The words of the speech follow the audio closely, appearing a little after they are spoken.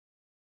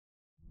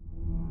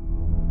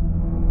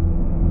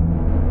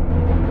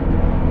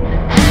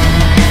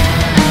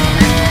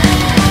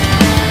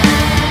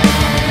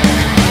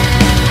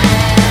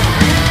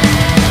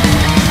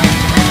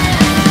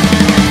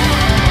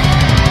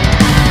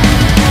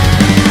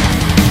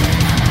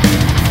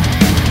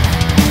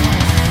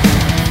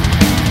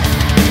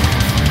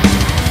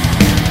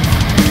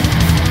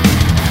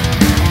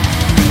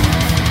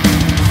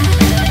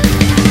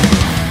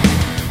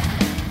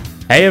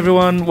Hey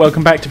everyone,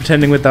 welcome back to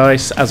Pretending with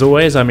Dice. As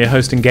always, I'm your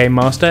host and game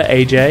master,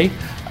 AJ.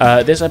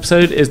 This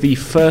episode is the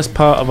first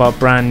part of our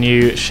brand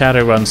new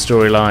Shadowrun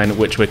storyline,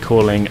 which we're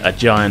calling A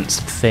Giant's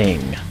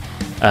Thing.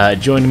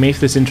 Joining me for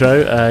this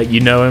intro,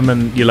 you know him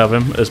and you love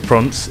him as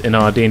Prance in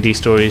our D&D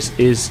stories,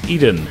 is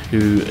Eden,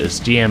 who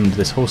has GM'd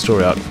this whole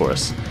story arc for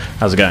us.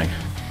 How's it going?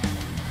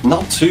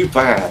 Not too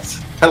bad.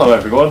 Hello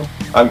everyone,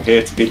 I'm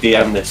here to be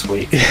DM this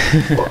week.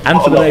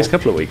 And for the next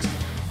couple of weeks.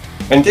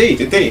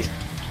 Indeed.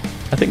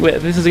 I think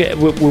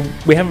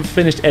we haven't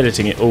finished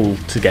editing it all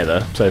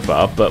together so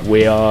far, but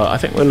I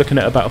think we're looking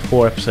at about a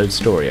 4-episode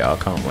story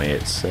arc, aren't we?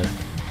 It's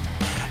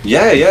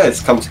Yeah,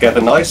 it's come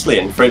together nicely,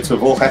 and for it to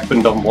have all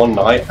happened on one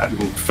night,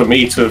 and for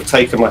me to have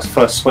taken my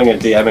first swing at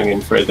DMing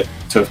and for it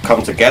to have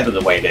come together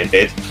the way they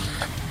did,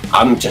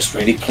 I'm just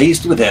really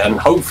pleased with it, and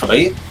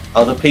hopefully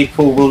other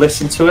people will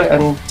listen to it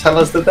and tell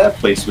us that they're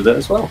pleased with it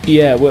as well.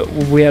 Yeah,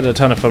 we had a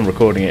ton of fun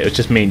recording it. It was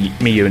just me,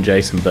 you and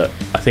Jason, but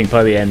I think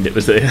by the end it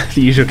was the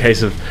usual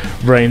case of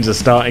brains are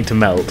starting to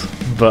melt,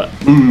 but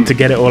to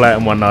get it all out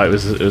in one night,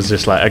 it was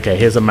just like, okay,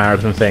 here's a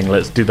marathon thing,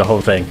 let's do the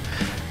whole thing.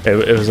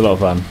 It was a lot of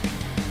fun.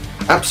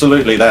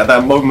 Absolutely,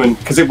 that moment,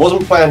 because it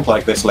wasn't planned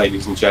like this,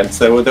 ladies and gents.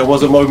 There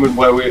was a moment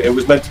where it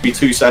was meant to be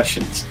 2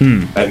 sessions,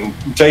 and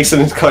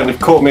Jason had kind of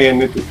caught me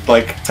and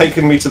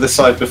taken me to the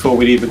side before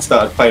we'd even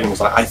started playing, and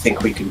was like, I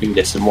think we can do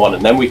this in one,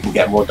 and then we can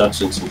get more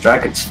Dungeons and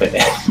Dragons fit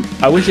in.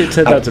 I wish it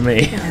said that to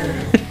me.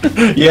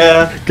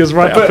 Yeah, because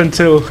right up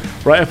until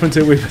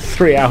we were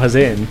 3 hours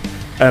in,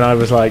 and I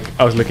was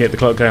looking at the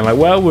clock going like,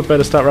 well, we'd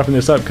better start wrapping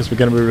this up because we're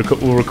going to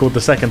we'll record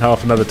the second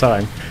half another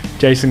time.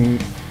 Jason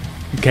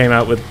came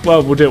out with,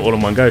 well, we'll do it all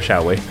in one go,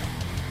 shall we?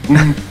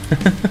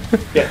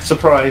 Yeah,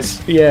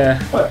 surprise. Yeah.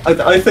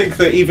 I think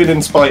that even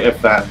in spite of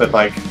that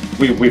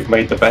we've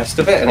made the best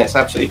of it, and it's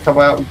absolutely come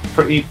out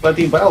pretty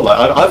bloody well.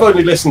 I've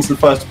only listened to the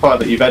first part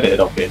that you've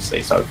edited,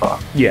 obviously, so far.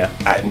 Yeah.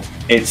 And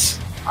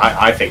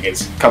I think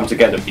it's come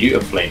together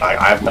beautifully.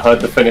 I haven't heard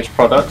the finished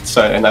product,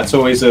 and that's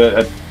always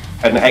an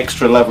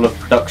extra level of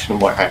production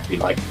and what have you.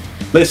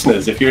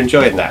 Listeners, if you're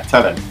enjoying that,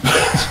 tell them.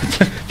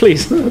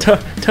 Please,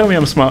 tell me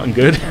I'm smart and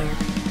good.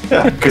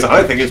 Yeah, because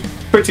I think it's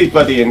pretty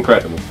bloody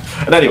incredible.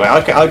 And anyway,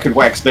 I could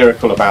wax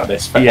lyrical about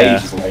this for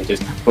ages and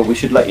ages, but we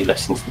should let you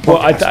listen to the podcast.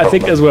 Well, I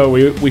think as well,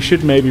 we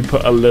should maybe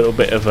put a little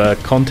bit of a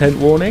content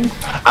warning.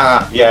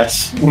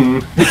 Yes.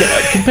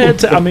 Compared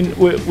to, I mean,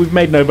 we've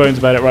made no bones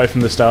about it right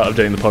from the start of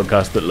doing the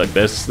podcast that, look,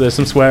 there's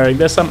some swearing,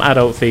 there's some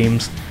adult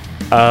themes.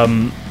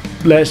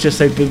 Let's just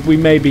say that we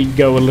maybe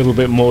go a little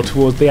bit more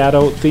towards the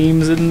adult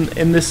themes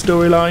in this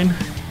storyline.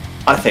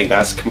 I think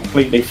that's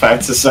completely fair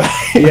to say.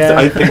 Yeah.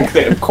 I think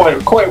that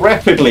quite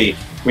rapidly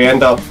we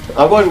end up,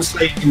 I won't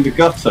say in the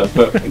gutter,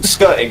 but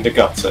skirting the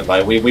gutter.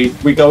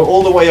 We go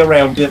all the way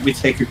around it, we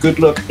take a good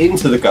look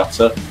into the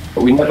gutter,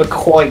 but we never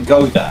quite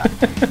go there.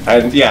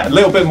 And yeah, a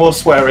little bit more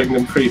swearing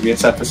than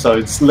previous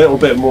episodes, a little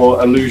bit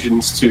more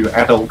allusions to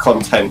adult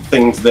content,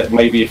 things that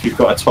maybe if you've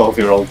got a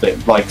 12-year-old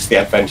that likes the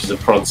Adventures of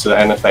Prance,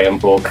 NFA and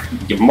Borg,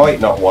 you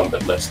might not want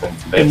them listening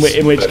to this.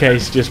 In which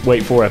case, just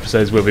wait 4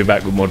 episodes, we'll be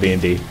back with more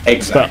D&D.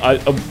 Exactly.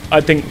 But I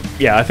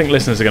think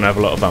listeners are going to have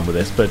a lot of fun with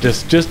this, but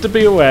just to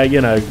be aware,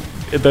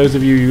 those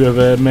of you who have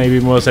a maybe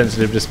more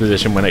sensitive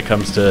disposition when it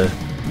comes to,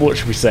 what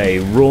should we say,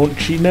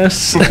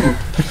 raunchiness?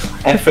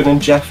 Effin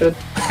and Jeffin.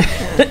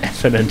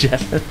 Effin and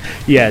Jeffin.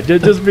 Yeah,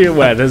 just be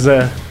aware. There's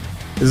a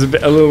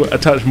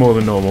touch more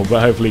than normal,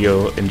 but hopefully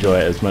you'll enjoy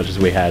it as much as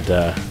we had.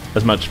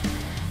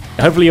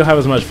 Hopefully you'll have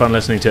as much fun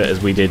listening to it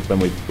as we did when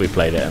we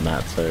played it and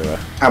that. So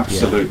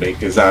absolutely,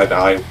 because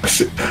I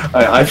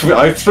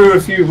threw a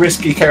few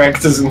risky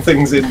characters and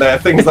things in there,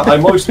 things that I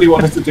mostly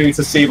wanted to do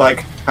to see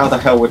how the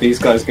hell were these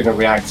guys going to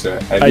react to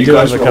it. And I you do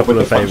guys have a couple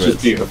of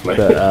favourites, beautifully.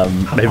 But,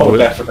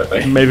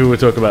 definitely. Maybe we'll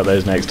talk about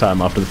those next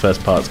time after the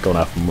first part's gone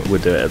up, and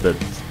we'll do it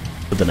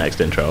at the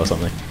next intro or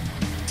something.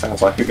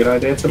 Sounds like a good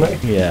idea to me.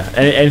 Yeah.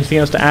 Anything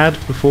else to add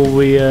before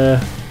we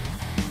jump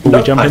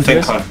into this? I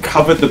think I've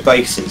covered the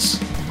bases.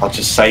 I'll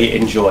just say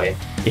enjoy.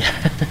 Yeah.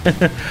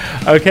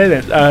 Okay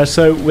then.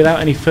 So without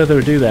any further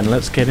ado, then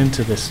let's get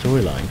into this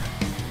storyline.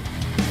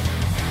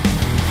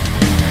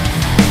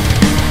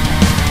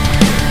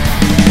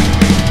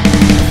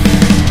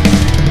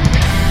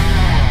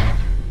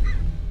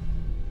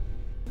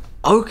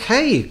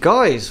 Okay,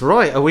 guys,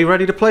 right, are we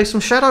ready to play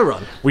some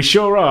Shadowrun? We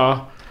sure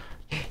are.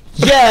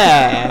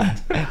 Yeah!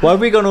 Why have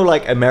we gone all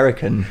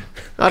American?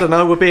 I don't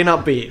know, we're being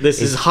upbeat.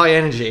 This is high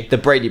energy. The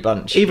Brady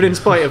Bunch. Even in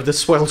spite of the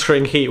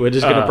sweltering heat, we're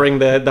just going to bring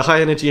the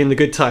high energy and the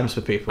good times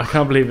for people. I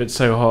can't believe it's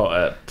so hot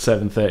at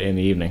 7:30 in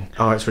the evening.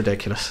 Oh, it's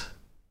ridiculous.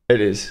 It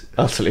is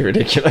utterly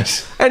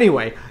ridiculous.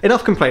 Anyway,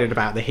 enough complaining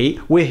about the heat.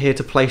 We're here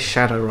to play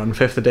Shadowrun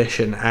 5th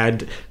edition,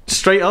 and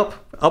straight up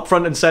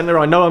front and centre,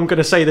 I know I'm going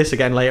to say this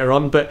again later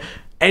on, but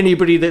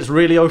anybody that's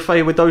really au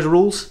fait with those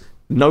rules,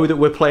 know that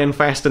we're playing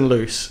fast and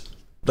loose.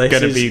 This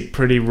going to be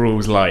pretty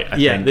rules light, I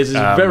think. This is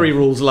very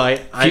rules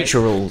light.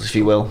 Future rules, if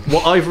you will.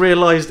 What I've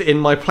realised in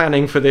my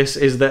planning for this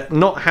is that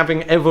not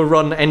having ever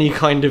run any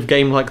kind of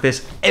game like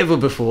this ever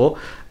before,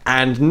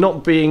 and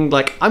not being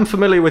I'm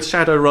familiar with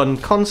Shadowrun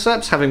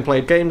concepts, having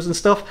played games and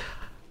stuff,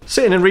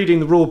 sitting and reading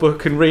the rule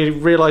book and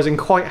realizing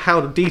quite how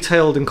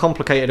detailed and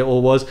complicated it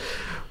all was,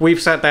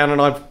 we've sat down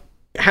and I've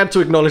had to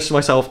acknowledge to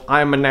myself,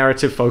 I am a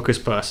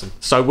narrative-focused person.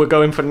 So we're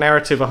going for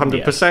narrative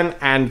 100%,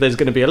 and there's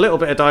going to be a little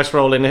bit of dice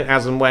roll in it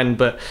as and when,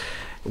 but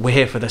we're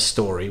here for the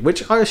story,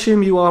 which I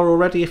assume you are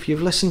already if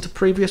you've listened to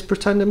previous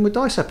Pretending with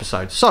Dice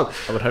episodes. So,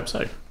 I would hope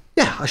so.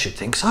 yeah, I should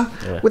think so.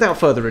 Yeah. Without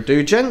further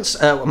ado,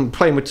 gents, I'm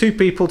playing with two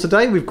people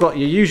today. We've got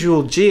your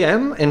usual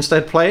GM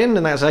instead playing,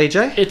 and that's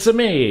AJ. It's a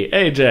me,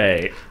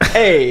 AJ.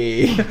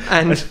 Hey,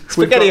 And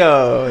we've got,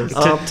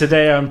 SpaghettiOs.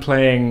 Today I'm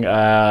playing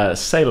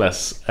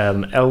Salus,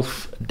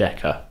 elf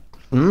decker.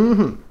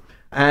 and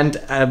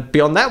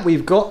beyond that,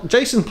 we've got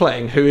Jason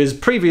playing, who is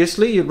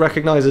previously you'd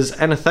recognise as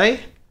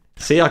Enethay.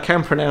 See, I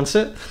can pronounce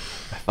it.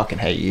 I fucking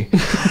hate you.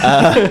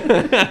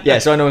 Yeah,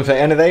 so I normally play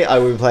Enethay. I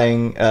will be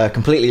playing a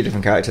completely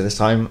different character this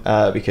time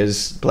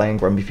because playing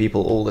grumpy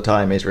people all the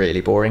time is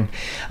really boring.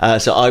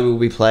 So I will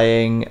be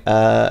playing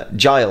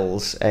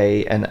Giles,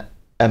 a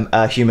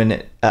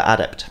human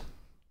adept,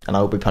 and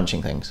I will be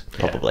punching things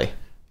probably.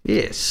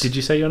 Yes. Did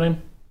you say your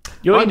name?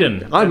 You're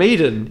Eden. I'm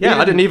Eden. Yeah,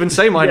 I didn't even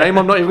say my name.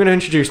 I'm not even going to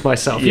introduce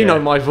myself. You Yeah. know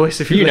my voice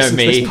if you, You know listen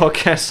to me. this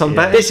podcast. I'm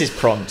back. This is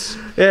Prompt.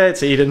 Yeah,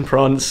 it's Eden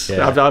Prance.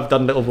 Yeah. I've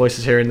done little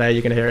voices here and there.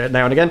 You're going to hear it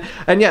now and again.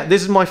 And yeah,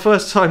 this is my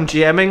first time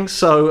GMing,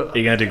 so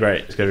You're going to do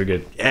great. It's going to be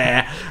good.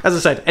 yeah. As I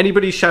said,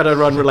 anybody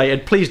Shadowrun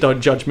related, please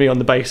don't judge me on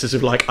the basis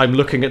of like I'm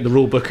looking at the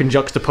rulebook and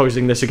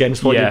juxtaposing this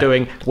against what Yeah. you're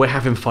doing. We're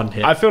having fun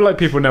here. I feel like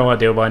people know our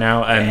deal by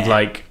now and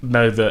like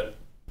know that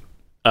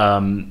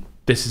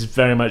this is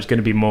very much going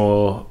to be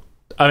more.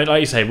 I mean,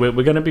 like you say, we're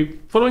going to be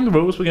following the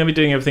rules. We're going to be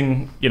doing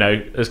everything,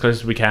 as close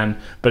as we can.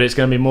 But it's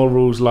going to be more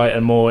rules light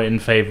and more in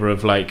favour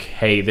of like,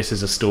 hey, this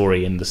is a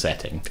story in the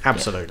setting.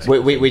 Absolutely.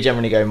 We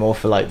generally go more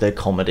for like the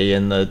comedy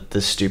and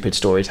the stupid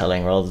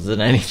storytelling rather than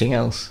anything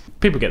else.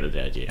 People get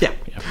the idea. Yeah.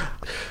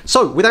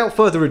 So, without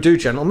further ado,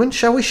 gentlemen,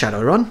 shall we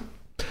Shadowrun?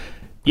 I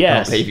Yes.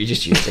 can't believe you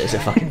just used it as a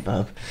fucking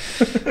verb.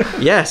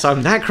 Yes,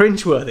 I'm that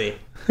cringeworthy.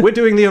 We're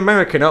doing the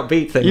American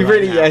upbeat thing. You right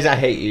really, now. yes, I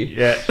hate you.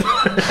 Yeah.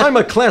 I'm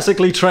a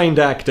classically trained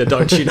actor,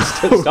 don't you know?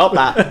 Stop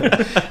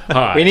that.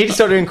 Hi. We need to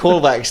start doing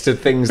callbacks to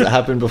things that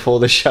happened before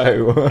the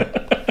show.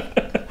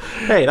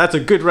 Hey, that's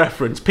a good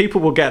reference. People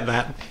will get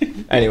that.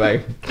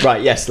 Anyway,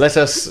 right, yes, let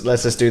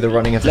us do the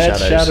running of the Let's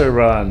shadows.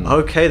 Shadowrun.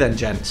 Okay then,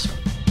 gents.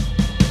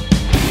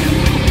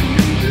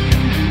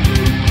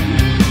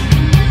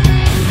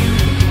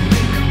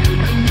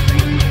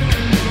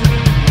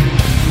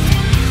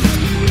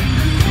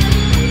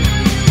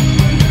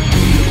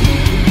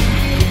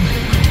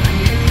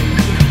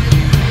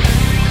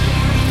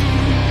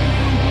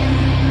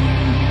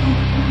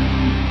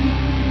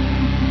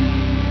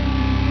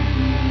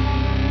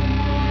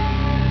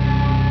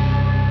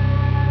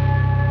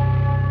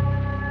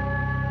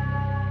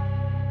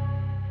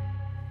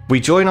 We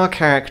join our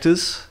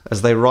characters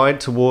as they ride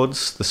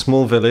towards the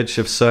small village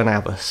of Cern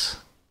Abbas.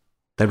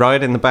 They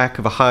ride in the back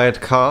of a hired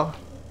car.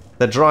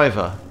 Their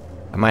driver,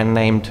 a man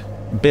named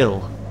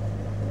Bill,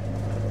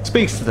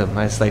 speaks to them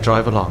as they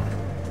drive along.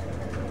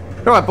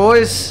 Right,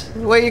 boys,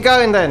 where you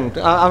going then?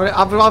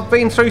 I've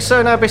been through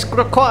Cern Abbas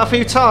quite a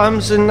few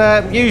times,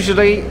 and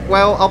usually,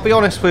 well, I'll be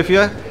honest with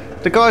you,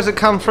 the guys that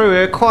come through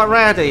here are quite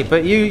rowdy,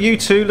 but you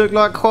two look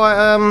like quite,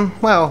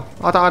 well,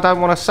 I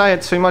don't want to say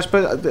it too much,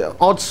 but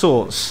odd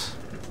sorts.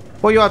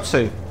 What are you up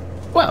to?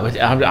 Well,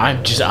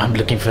 I'm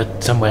looking for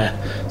somewhere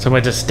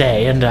to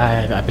stay, and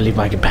I believe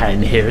my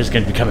companion here is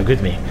going to be coming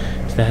with me.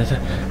 Is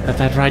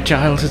that right,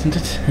 Giles? Isn't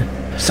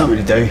it? Something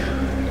to do.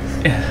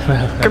 Yeah,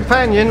 well,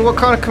 Companion? What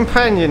kind of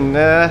companion?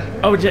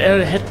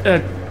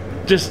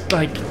 just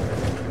like,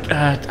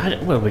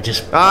 we're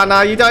just. Oh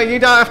no, you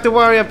don't have to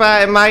worry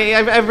about it, mate.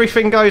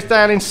 Everything goes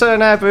down in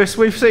Cern Abbas.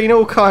 We've seen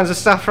all kinds of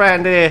stuff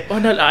around here. Oh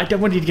no, I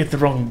don't want you to get the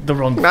wrong.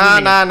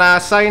 Nah.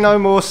 Say no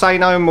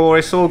more.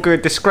 It's all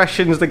good.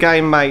 Discretion's the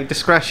game, mate.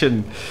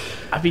 Discretion.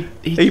 I mean,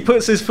 He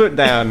puts his foot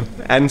down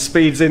and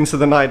speeds into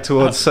the night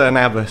towards Cern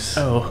Abbas.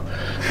 oh,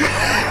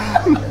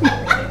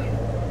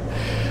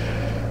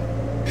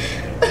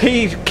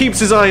 He keeps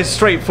his eyes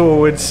straight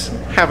forwards,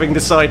 having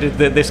decided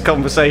that this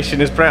conversation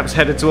is perhaps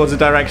headed towards a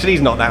direction he's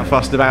not that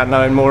fussed about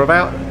knowing more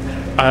about.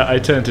 I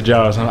turn to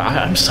Giles and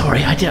I'm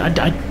sorry. I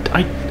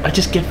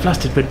just get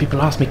flustered when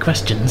people ask me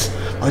questions.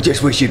 I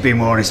just wish you'd be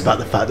more honest about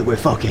the fact that we're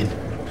fucking.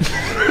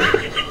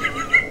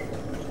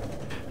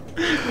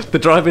 The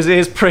driver's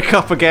ears prick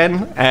up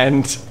again,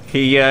 and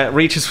he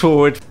reaches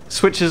forward,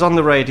 switches on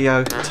the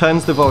radio,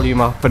 turns the volume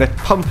up, and a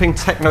pumping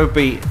techno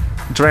beat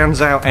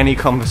drowns out any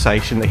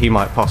conversation that he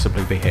might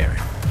possibly be hearing.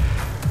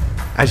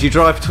 As you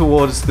drive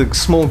towards the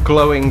small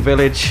glowing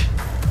village,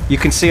 you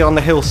can see on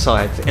the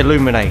hillside,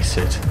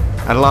 illuminated,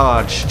 a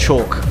large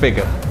chalk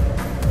figure.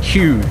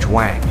 Huge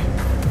wang.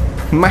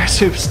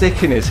 Massive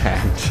stick in his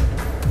hand.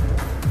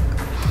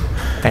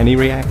 Any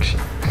reaction?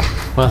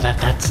 Well,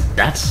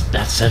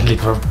 that's certainly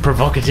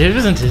provocative,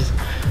 isn't it?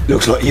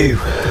 Looks like you.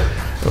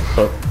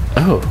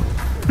 Oh.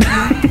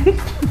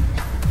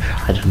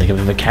 I don't think I've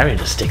ever carried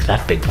a stick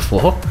that big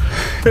before.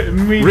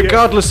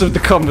 Regardless of the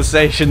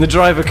conversation, the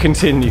driver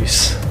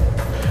continues.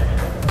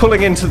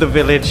 Pulling into the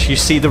village, you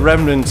see the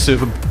remnants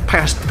of a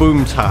past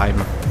boom time.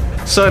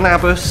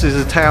 Cernabus is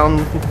a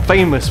town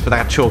famous for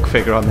that chalk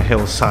figure on the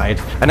hillside,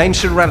 an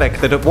ancient relic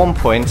that at one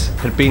point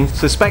had been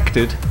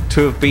suspected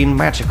to have been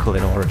magical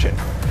in origin.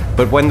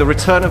 But when the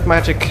return of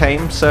magic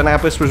came,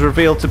 Cernabus was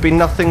revealed to be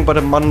nothing but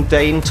a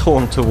mundane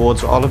taunt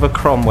towards Oliver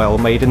Cromwell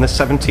made in the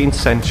 17th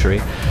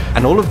century,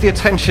 and all of the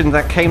attention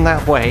that came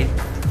that way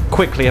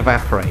quickly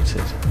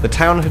evaporated. The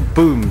town had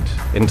boomed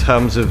in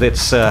terms of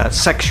its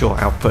sexual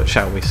output,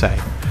 shall we say.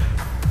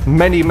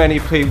 Many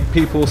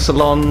people,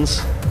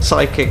 salons,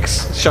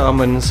 psychics,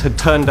 shamans had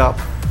turned up,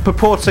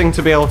 purporting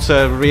to be able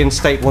to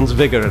reinstate one's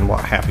vigour and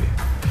what have you.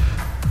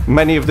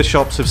 Many of the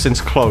shops have since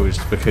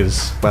closed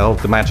because, well,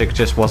 the magic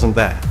just wasn't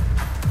there.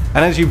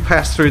 And as you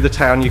pass through the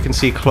town, you can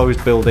see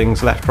closed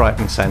buildings left, right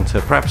and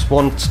centre. Perhaps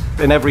one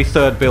in every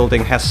third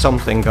building has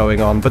something going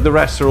on, but the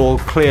rest are all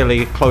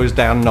clearly closed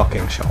down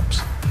knocking shops.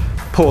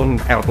 Porn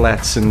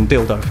outlets and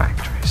dildo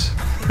factories.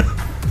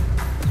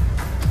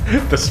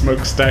 The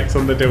smokestacks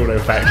on the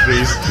dildo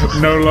factories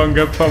no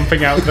longer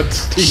pumping out the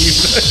steam.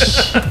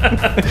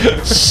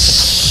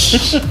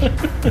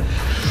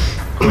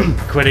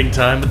 Quitting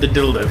time at the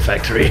dildo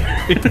factory.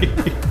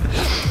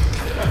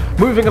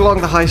 Moving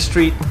along the high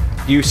street,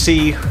 you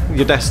see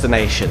your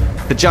destination,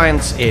 the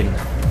Giant's Inn.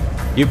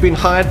 You've been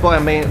hired by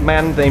a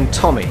man named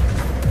Tommy.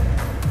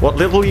 What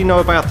little you know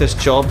about this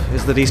job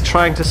is that he's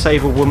trying to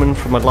save a woman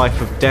from a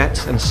life of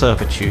debt and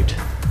servitude.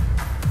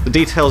 The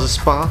details are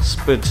sparse,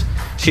 but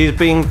she is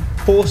being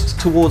forced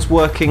towards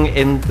working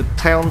in the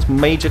town's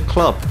major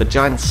club, the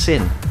Giant's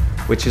Inn,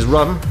 which is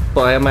run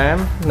by a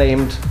man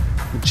named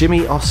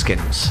Jimmy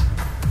Oskins.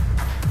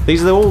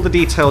 These are all the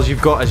details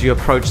you've got as you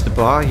approach the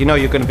bar. You know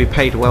you're going to be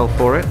paid well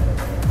for it,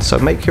 so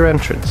make your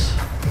entrance.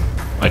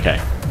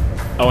 Okay.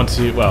 I want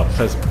to, well,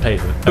 first pay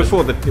the...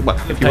 Before the... Well,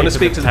 if you want to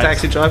speak to the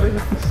taxi driver...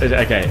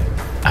 Okay.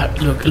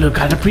 Look,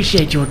 I'd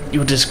appreciate your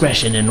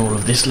discretion in all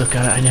of this. Look,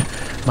 I know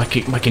my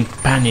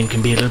companion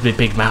can be a little bit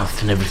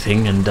big-mouthed and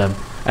everything, but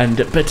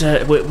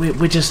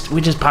we're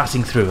just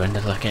passing through, and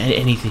like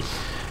anything.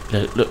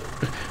 Look,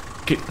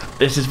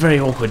 this is very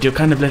awkward. You're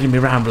kind of letting me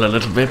ramble a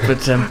little bit,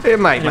 but Hey,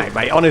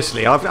 mate.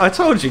 Honestly, I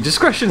told you,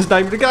 discretion's the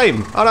name of the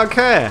game. I don't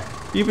care.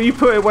 You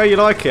put it where you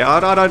like it. I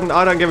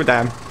don't give a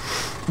damn.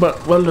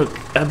 well, look.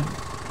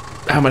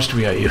 How much do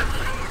we owe you?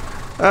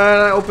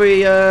 That'll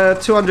be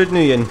 200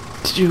 million.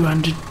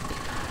 200.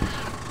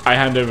 I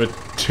hand over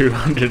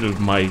 200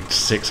 of my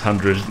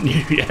 600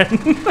 new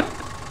yen.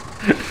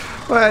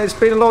 Well, it's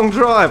been a long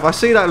drive. I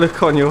see that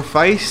look on your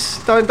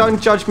face.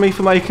 Don't judge me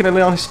for making a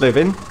nice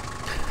living.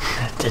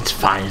 It's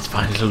fine.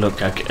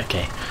 Look,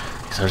 okay.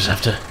 So I just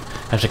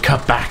have to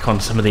cut back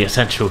on some of the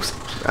essentials.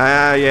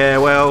 Yeah,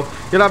 well,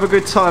 you'll have a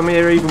good time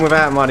here even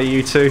without money,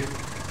 you two.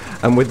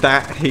 And with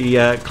that, he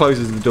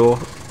closes the door,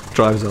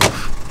 drives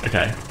off.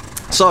 Okay.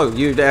 So,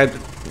 you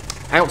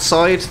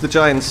outside the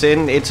Giant's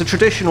Inn, it's a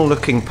traditional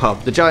looking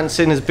pub. The Giant's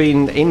Inn has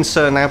been in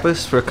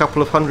Cernabus for a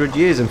couple of 100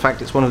 years. In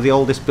fact, it's one of the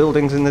oldest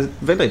buildings in the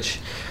village.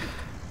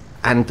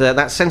 And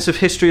that sense of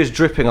history is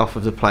dripping off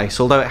of the place,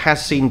 although it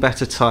has seen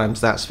better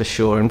times, that's for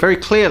sure. And very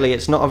clearly,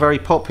 it's not a very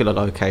popular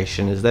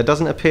location, as there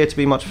doesn't appear to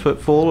be much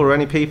footfall or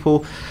any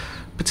people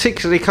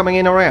particularly coming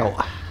in or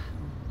out.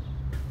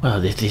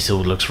 Well, this all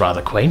looks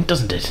rather quaint,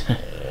 doesn't it?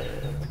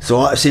 So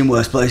I've seen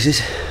worse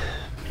places.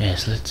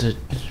 Yes, let's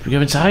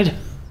go inside.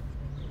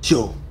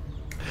 Sure.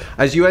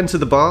 As you enter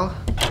the bar,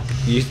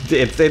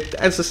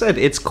 as I said,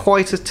 it's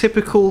quite a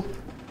typical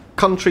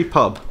country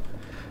pub.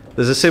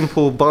 There's a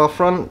simple bar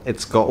front,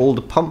 it's got all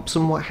the pumps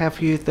and what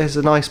have you, there's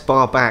a nice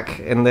bar back,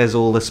 and there's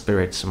all the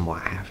spirits and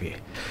what have you.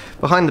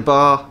 Behind the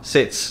bar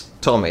sits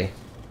Tommy.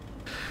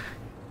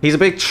 He's a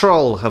big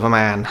troll of a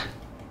man.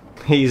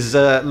 He's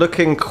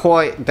looking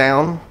quite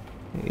down.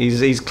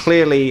 He's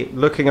clearly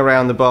looking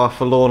around the bar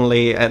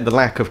forlornly at the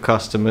lack of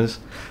customers.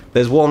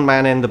 There's one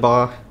man in the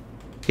bar.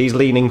 He's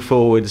leaning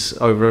forwards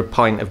over a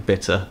pint of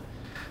bitter.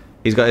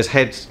 He's got his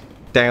head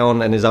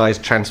down and his eyes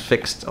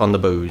transfixed on the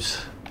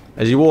booze.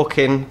 As you walk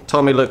in,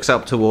 Tommy looks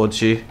up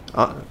towards you.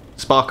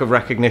 Spark of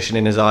recognition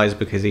in his eyes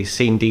because he's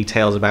seen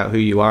details about who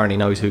you are and he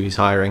knows who he's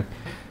hiring.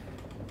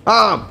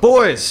 Ah,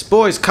 boys,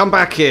 come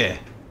back here.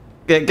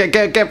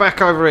 Get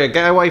back over here.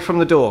 Get away from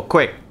the door,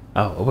 quick.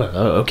 Oh, well,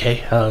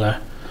 okay.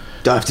 I'll,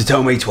 Don't have to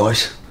tell me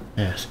twice.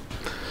 yes.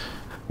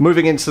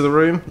 Moving into the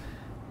room,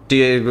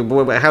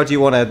 how do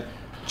you want to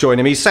join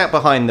him? He's sat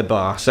behind the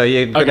bar, so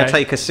you're going to Okay.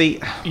 take a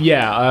seat.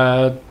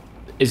 Yeah,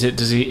 is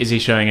he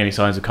showing any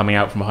signs of coming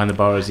out from behind the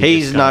bar? Or is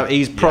he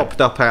He's propped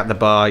up at the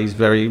bar. He's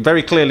very,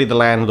 very clearly the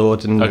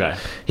landlord, and Okay.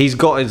 he's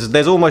got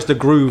there's almost a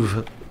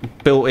groove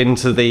built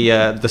into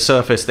the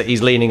surface that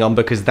he's leaning on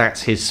because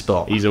that's his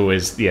spot. He's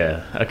always,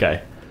 yeah,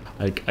 okay.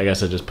 I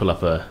guess I just pull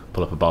up a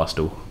bar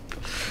stool.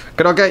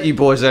 Can I get you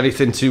boys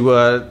anything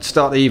to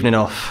start the evening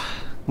off?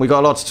 We got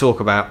a lot to talk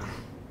about.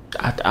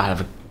 I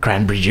have a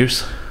cranberry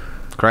juice.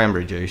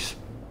 Cranberry juice,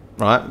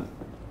 right?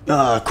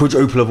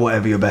 Quadruple of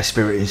whatever your best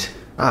spirit is.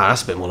 Ah,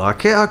 that's a bit more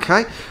like it.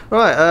 Okay,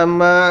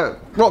 right.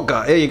 Rock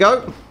gut, here you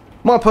go.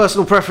 My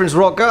personal preference,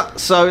 rock gut,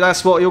 so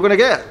that's what you're going to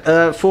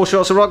get. 4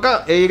 shots of rock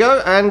gut, here you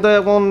go, and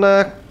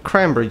 1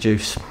 cranberry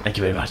juice. Thank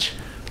you very much.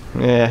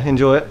 Yeah,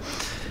 enjoy it.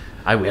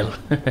 I will.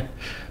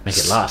 Make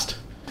it last.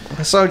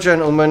 So,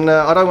 gentlemen,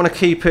 I don't want to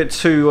keep it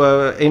too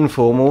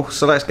informal,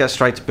 so let's get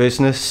straight to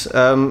business.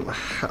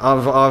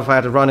 I've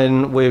had a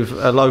run-in with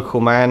a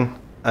local man.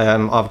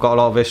 I've got a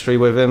lot of history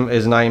with him.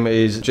 His name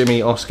is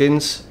Jimmy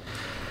Oskins.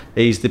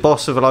 He's the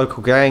boss of a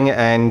local gang,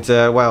 and,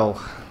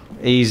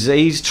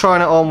 he's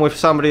trying it on with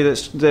somebody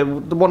that's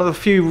one of the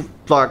few,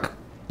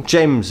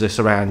 gems that's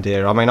around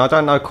here. I mean, I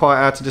don't know quite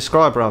how to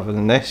describe her other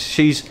than this.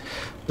 She's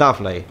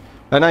lovely.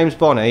 Her name's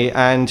Bonnie,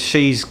 and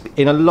she's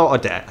in a lot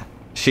of debt.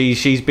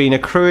 She's been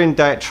accruing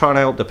debt trying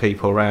to help the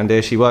people around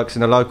here. She works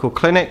in a local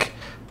clinic,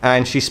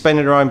 and she's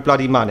spending her own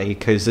bloody money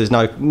because there's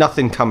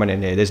nothing coming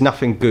in here. There's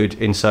nothing good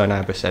in Cern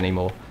Abyss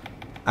anymore.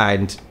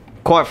 And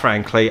quite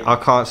frankly, I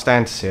can't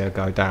stand to see her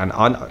go down.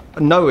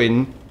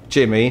 Knowing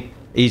Jimmy,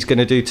 he's going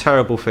to do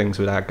terrible things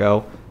with that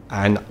girl,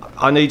 and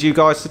I need you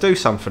guys to do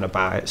something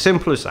about it.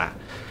 Simple as that.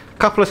 A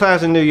couple of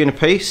thousand new yen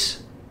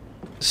apiece.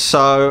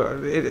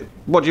 So,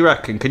 what do you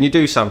reckon? Can you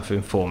do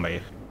something for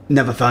me?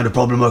 Never found a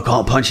problem I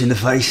can't punch in the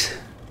face.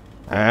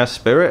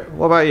 Spirit,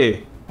 what about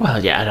you?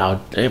 Well, yeah,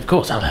 of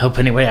course I'll help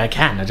any way I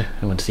can. I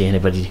don't want to see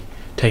anybody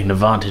taking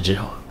advantage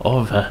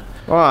of her.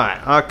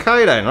 Right,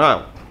 okay then.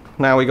 Well,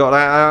 now we got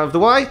that out of the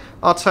way,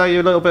 I'll tell you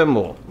a little bit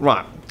more.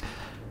 Right.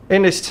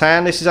 In this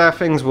town, this is how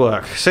things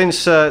work.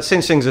 Since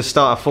things have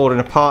started falling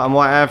apart and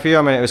what have you,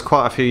 I mean, it was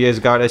quite a few years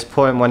ago at this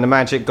point when the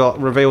magic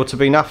got revealed to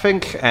be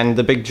nothing, and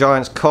the big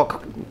giant's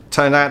cock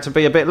turned out to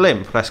be a bit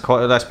limp.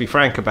 Let's be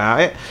frank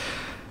about it.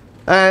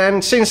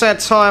 And since that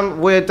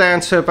time, we're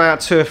down to about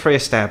 2 or 3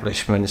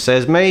 establishments.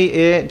 There's me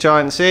here,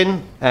 Giant's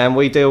Inn, and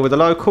we deal with the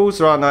locals.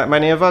 There aren't that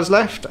many of us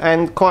left,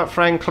 and quite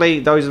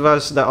frankly, those of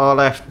us that are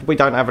left, we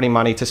don't have any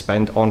money to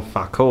spend on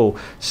fuck all.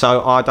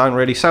 So I don't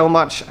really sell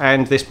much,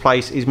 and this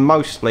place is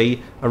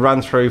mostly a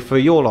run-through for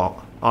your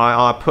lot.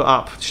 I put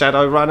up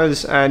shadow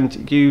runners,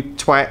 and you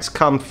twats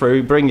come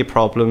through, bring your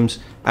problems,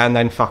 and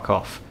then fuck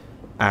off.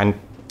 And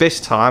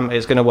this time,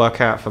 it's going to work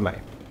out for me.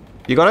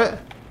 You got it?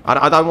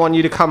 I don't want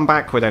you to come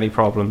back with any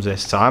problems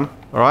this time,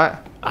 alright?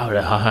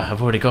 I've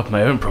already got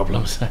my own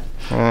problems.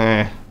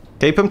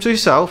 Keep them to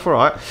yourself,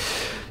 alright?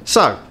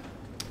 So,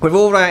 with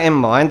all that in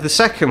mind, the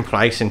second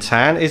place in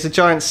town is the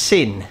Giant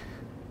Sin.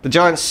 The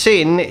Giant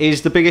Sin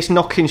is the biggest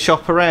knocking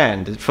shop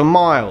around, for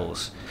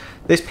miles.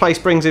 This place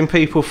brings in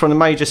people from the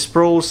major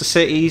sprawls, the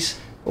cities,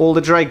 all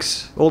the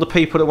dregs, all the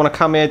people that want to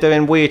come here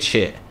doing weird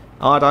shit.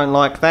 I don't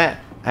like that,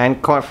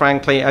 and quite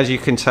frankly, as you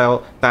can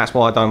tell, that's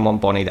why I don't want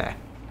Bonnie there.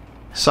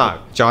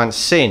 So, Giant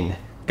Sin.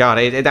 God,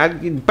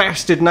 that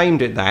bastard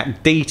named it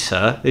that.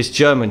 Dieter, this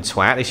German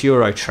twat, this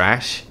Euro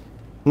trash,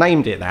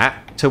 named it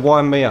that to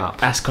wind me up.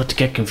 That's got to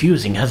get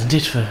confusing, hasn't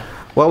it?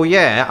 Well,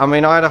 yeah, I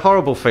mean, I had a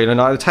horrible feeling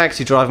like the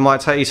taxi driver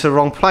might take you to the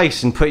wrong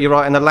place and put you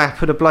right in the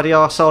lap of the bloody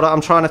arsehole that I'm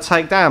trying to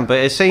take down, but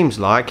it seems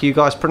like you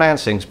guys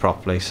pronounce things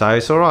properly, so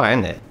it's alright,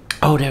 isn't it?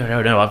 Oh,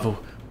 no, I've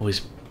always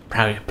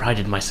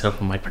prided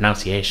myself on my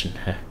pronunciation.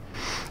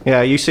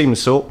 Yeah, you seem the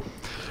sort.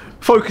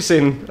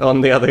 Focusing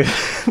on the other,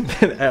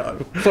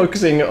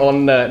 focusing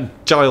on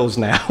Giles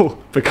now,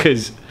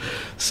 because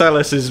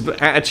Salus's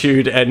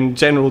attitude and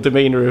general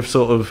demeanour of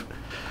sort of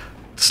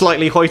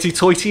slightly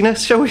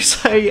hoity-toityness, shall we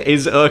say,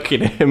 is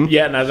irking him.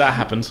 Yeah, no, that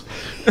happens.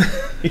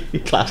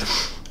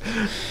 Class.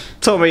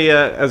 Tommy,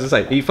 as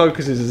I say, he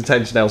focuses his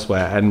attention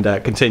elsewhere and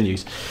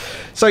continues.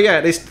 So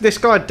yeah, this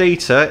guy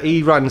Dieter,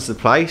 he runs the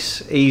place.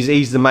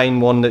 He's the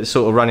main one that's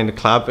sort of running the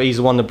club. He's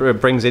the one that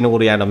brings in all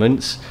the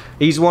elements.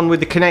 He's the one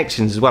with the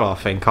connections as well, I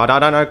think. I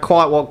don't know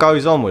quite what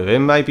goes on with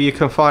him. Maybe you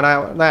can find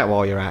out that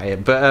while you're at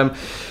it. But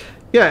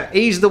yeah,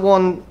 he's the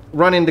one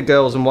running the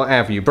girls and what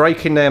have you,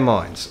 breaking their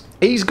minds.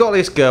 He's got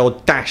this girl,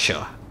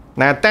 Dasher.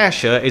 Now,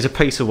 Dasher is a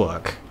piece of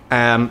work.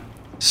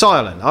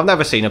 Silent. I've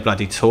never seen her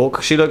bloody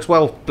talk. She looks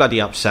well bloody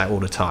upset all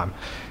the time.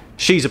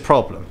 She's a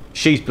problem.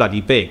 She's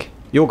bloody big.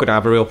 You're going to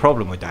have a real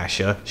problem with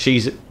Dasher.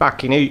 She's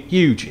fucking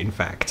huge, in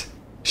fact.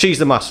 She's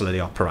the muscle of the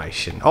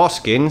operation.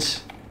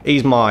 Oskins,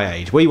 he's my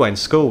age. We went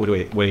to school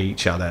with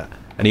each other,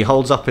 and he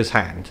holds up his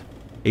hand.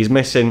 He's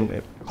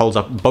missing... holds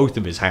up both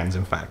of his hands,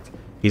 in fact.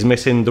 He's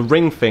missing the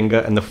ring finger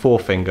and the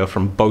forefinger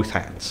from both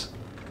hands.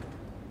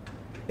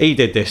 He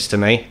did this to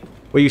me.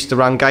 We used to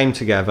run game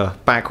together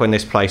back when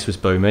this place was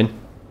booming.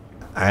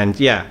 And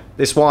yeah,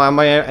 this is why I'm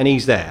here and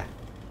he's there.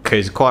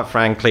 Because quite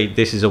frankly,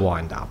 this is a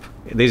wind-up.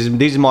 This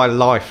is my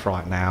life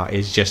right now,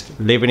 is just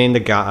living in the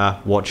gutter,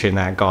 watching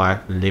that guy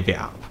live it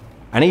up.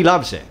 And he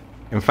loves it.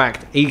 In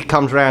fact, he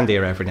comes round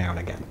here every now and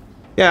again.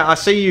 Yeah, I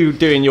see you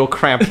doing your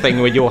crab thing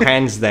with your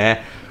hands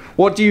there.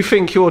 What do you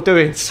think you're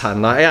doing,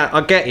 son? Yeah,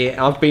 I get it,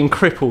 I've been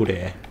crippled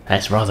here.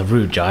 That's rather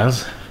rude,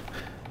 Giles.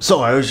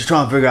 Sorry, I was just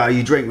trying to figure out how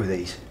you drink with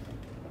these.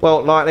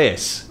 Well, like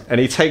this.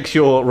 And he takes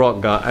your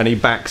rock gut and he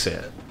backs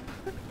it.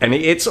 And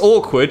it's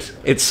awkward.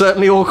 It's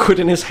certainly awkward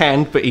in his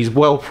hand, but he's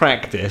well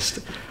practiced.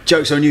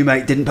 Joke's on you,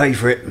 mate. Didn't pay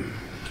for it.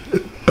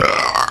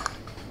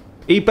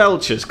 He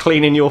belches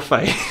clean in your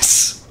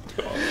face.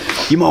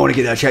 You might want to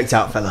get that checked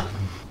out, fella.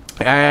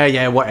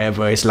 Yeah,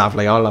 whatever. It's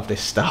lovely. I love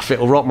this stuff.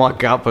 It'll rot my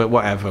gut, but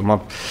whatever.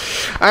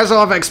 As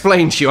I've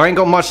explained to you, I ain't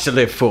got much to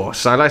live for,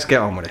 so let's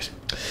get on with it.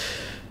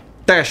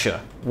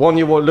 Dasher, one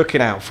you're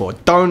looking out for.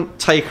 Don't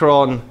take her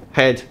on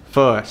head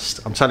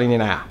first. I'm telling you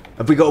now.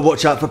 Have we got to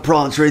watch out for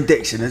Prancer and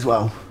Dixon as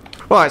well?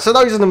 Right, so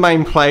those are the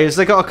main players.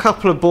 They got a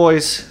couple of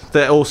boys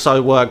that also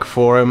work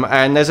for them,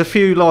 and there's a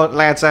few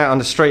lads out on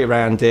the street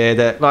around here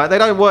that they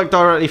don't work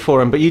directly for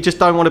them, but you just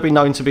don't want to be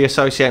known to be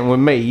associating with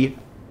me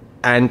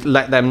and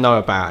let them know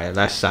about it,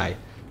 let's say.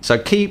 So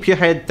keep your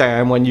head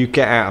down when you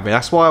get out of it.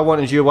 That's why I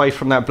wanted you away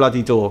from that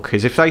bloody door,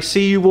 because if they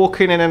see you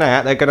walking in and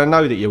out, they're going to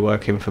know that you're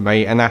working for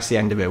me, and that's the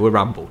end of it. We're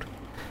rumbled.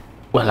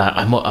 Well,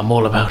 I'm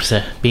all about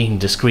being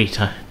discreet.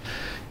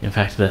 In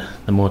fact, the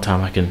more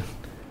time I can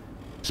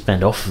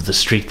spend off of the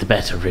street, the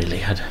better,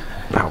 really.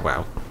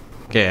 Well.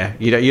 Yeah,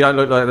 you don't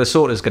look like the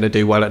sort that's going to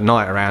do well at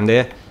night around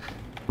here.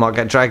 Might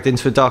get dragged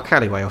into a dark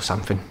alleyway or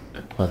something.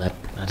 Well,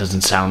 that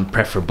doesn't sound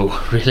preferable,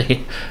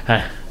 really.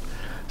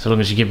 So long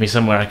as you give me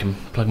somewhere I can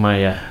plug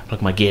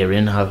my gear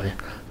in,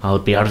 I'll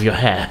be out of your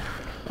hair.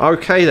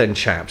 Okay then,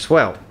 chaps.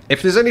 Well,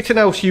 if there's anything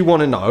else you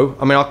want to know,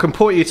 I mean, I can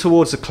point you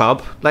towards the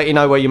club, let you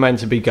know where you're meant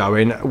to be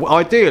going.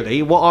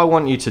 Ideally, what I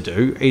want you to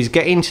do is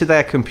get into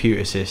their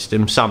computer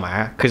system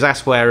somehow, because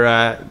that's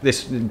where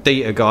this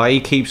Dieter guy, he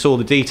keeps all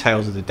the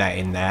details of the debt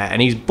in there,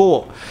 and he's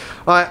bought...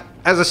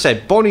 as I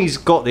said, Bonnie's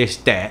got this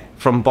debt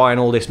from buying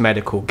all this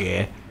medical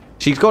gear.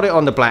 She's got it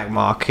on the black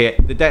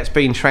market. The debt's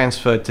been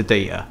transferred to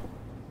Dieter.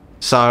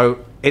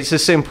 So it's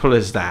as simple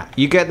as that.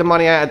 You get the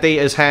money out of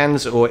Dieter's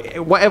hands, or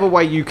whatever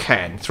way you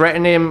can.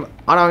 Threaten him,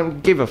 I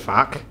don't give a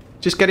fuck.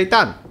 Just get it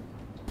done.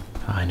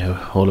 I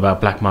know all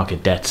about black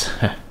market debts.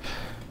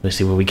 Let's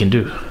see what we can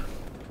do.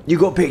 You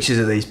got pictures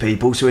of these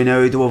people so we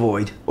know who to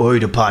avoid, or who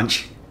to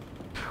punch?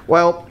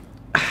 Well,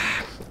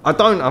 I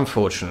don't,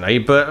 unfortunately,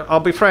 but I'll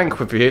be frank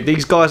with you,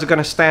 these guys are going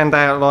to stand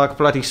out like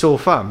bloody sore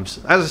thumbs.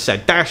 As I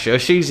said, Dasher,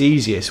 she's the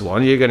easiest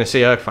one. You're going to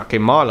see her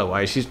fucking mile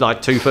away. She's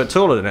like 2 foot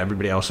taller than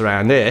everybody else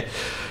around here.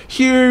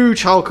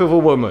 Huge hulk of a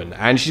woman,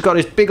 and she's got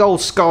this big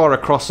old scar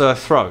across her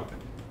throat.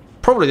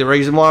 Probably the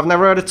reason why I've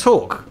never heard her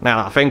talk. Now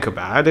that I think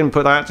about it, I didn't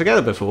put that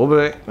together before,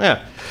 but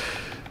yeah.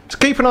 So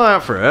keep an eye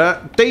out for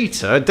her.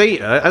 Dieter,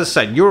 as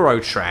I said,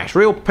 Euro trash.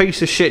 Real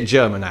piece of shit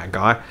German, that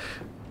guy.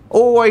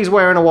 Always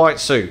wearing a white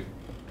suit.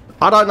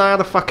 I don't know how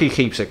the fuck he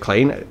keeps it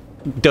clean,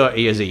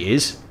 dirty as he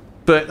is.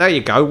 But there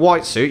you go,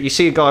 white suit. You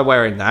see a guy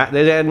wearing that.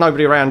 There's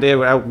nobody around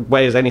here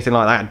wears anything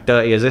like that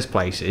dirty as this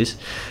place is.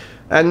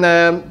 And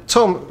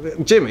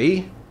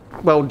Jimmy,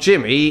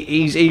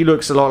 he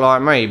looks a lot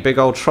like me. Big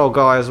old troll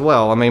guy as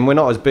well. I mean, we're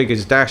not as big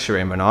as Dasher,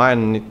 him and I,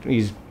 and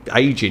he's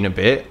aging a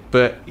bit.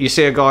 But you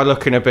see a guy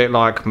looking a bit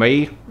like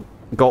me.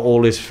 Got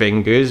all his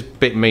fingers,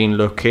 bit mean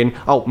looking.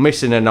 Oh,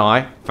 missing an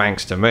eye,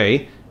 thanks to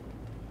me.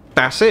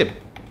 That's him.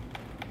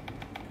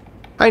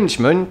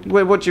 Henchman,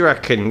 what do you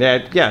reckon?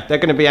 Yeah, they're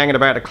going to be hanging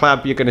about the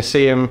club. You're going to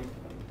see them.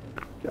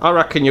 I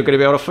reckon you're going to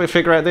be able to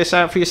figure this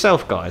out for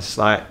yourself, guys.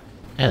 Yeah,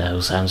 that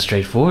all sounds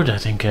straightforward. I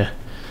think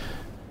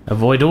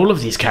avoid all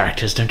of these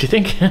characters, don't you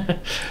think?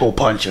 Or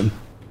punch them.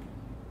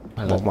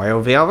 One way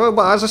or the other.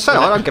 But as I say,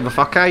 I don't give a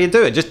fuck how you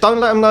do it. Just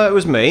don't let them know it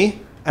was me,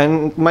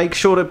 and make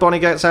sure that Bonnie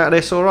gets out of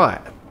this all right.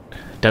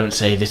 Don't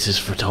say this is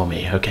for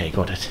Tommy. Okay,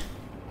 got it.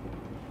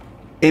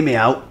 Hear me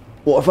out.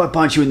 What if I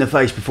punch you in the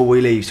face before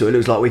we leave so it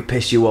looks like we've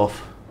pissed you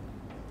off?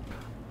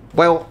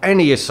 Well,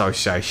 any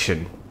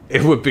association,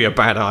 it would be a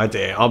bad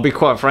idea. I'll be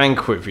quite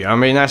frank with you. I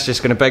mean, that's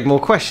just going to beg more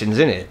questions,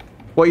 isn't it?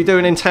 What are you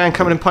doing in town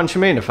coming and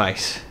punching me in the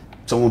face?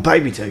 Someone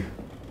paid me to.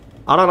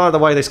 I don't like the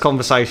way this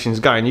conversation's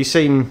going. You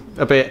seem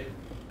a bit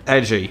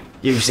edgy.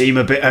 You seem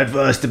a bit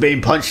adverse to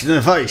being punched in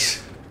the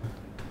face.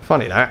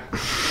 Funny that.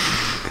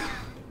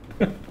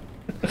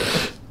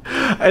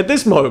 At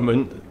this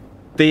moment,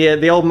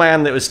 the old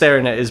man that was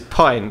staring at his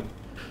pint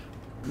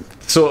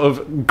sort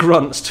of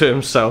grunts to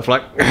himself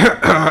like...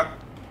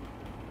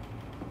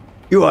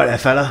 You alright there,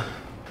 fella?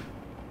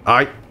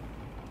 Aye.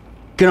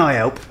 Can I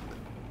help?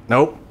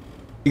 Nope.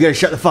 You gonna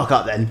shut the fuck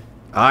up then?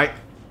 Aye.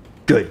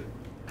 Good.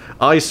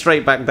 Eyes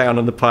straight back down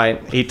on the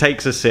pint. He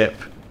takes a sip,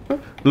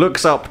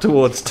 looks up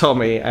towards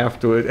Tommy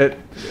afterwards,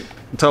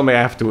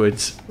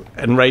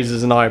 and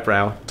raises an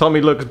eyebrow.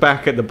 Tommy looks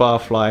back at the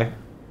barfly,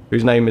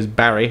 whose name is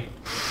Barry,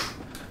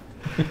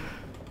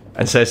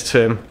 and says to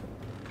him,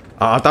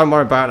 "Oh, don't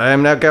worry about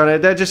them.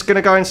 They're just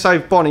gonna go and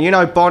save Bonnie. You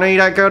know Bonnie,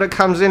 that girl that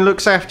comes in,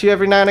 looks after you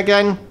every now and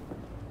again."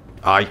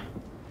 Aye.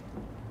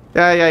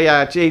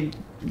 Yeah. Gee,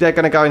 they're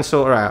gonna go and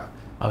sort her out.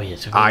 Oh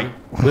yes. Aye.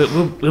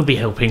 We'll be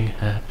helping.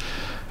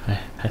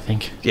 I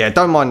think. Yeah,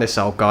 don't mind this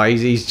old guy.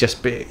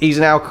 He's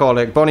an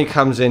alcoholic. Bonnie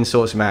comes in,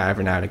 sorts him out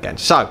every now and again.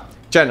 So,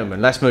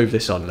 gentlemen, let's move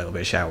this on a little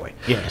bit, shall we?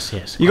 Yes.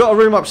 You got a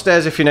room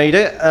upstairs if you need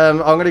it. I'm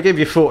going to give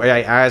you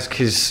 48 hours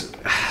because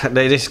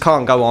this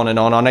can't go on and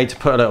on. I need to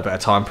put a little bit of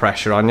time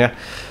pressure on you.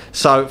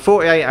 So,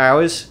 48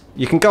 hours.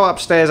 You can go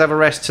upstairs, have a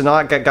rest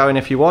tonight, get going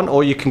if you want,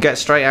 or you can get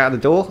straight out of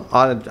the door.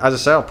 As I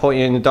say, I'll point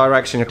you in the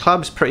direction of the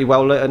club's pretty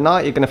well lit at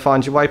night. You're going to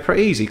find your way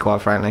pretty easy,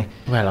 quite frankly.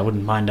 Well, I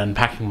wouldn't mind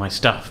unpacking my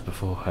stuff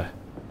before.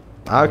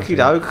 Okie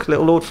doke,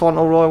 little Lord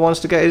Fauntleroy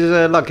wants to get his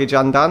luggage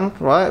undone,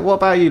 right? What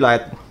about you,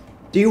 lad?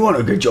 Do you want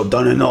a good job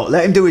done or not?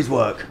 Let him do his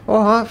work.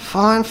 Alright,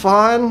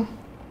 fine.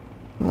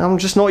 I'm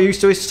just not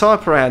used to his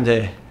type around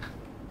here.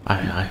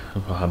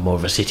 I'm more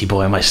of a city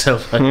boy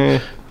myself.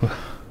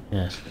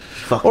 Yes.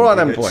 Alright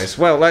then, boys.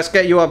 Well, let's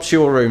get you up to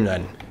your room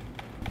then.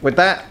 With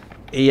that,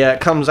 he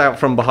comes out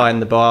from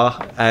behind the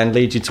bar and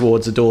leads you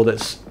towards the door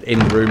that's in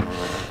the room.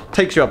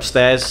 Takes you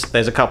upstairs.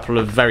 There's a couple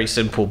of very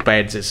simple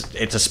beds.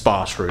 It's a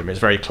sparse room. It's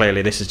very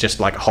clearly this is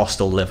just like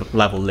hostel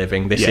level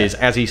living. This is,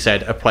 as he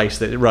said, a place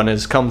that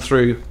runners come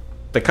through.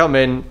 They come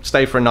in,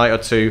 stay for a night or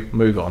two,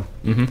 move on.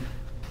 Mm-hmm.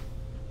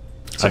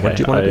 So what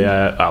do you want to do?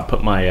 I'll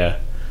put my.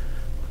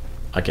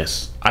 I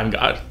guess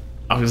I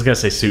was gonna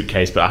say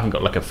suitcase, but I haven't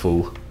got like a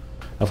full.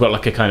 I've got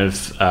like a kind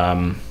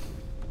of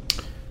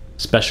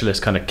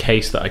specialist kind of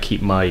case that I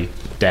keep my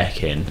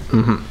deck in.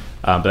 Mm-hmm.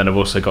 But then I've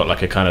also got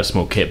like a kind of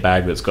small kit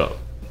bag that's got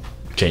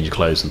change of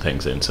clothes and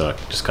things in. So I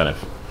just kind of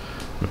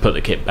put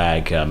the kit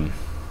bag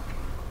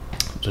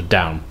sort of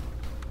down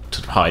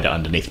to hide it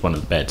underneath one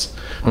of the beds.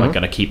 I'm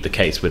going to keep the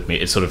case with me.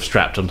 It's sort of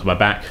strapped onto my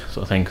back,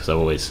 sort of thing, because I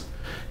always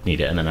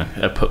need it. And then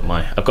I put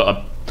I've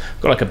got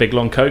like a big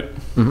long coat.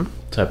 Mm-hmm.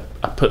 So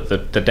I put the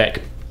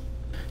deck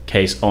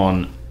case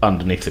on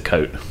underneath the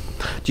coat.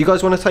 Do you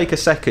guys want to take a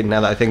second,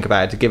 now that I think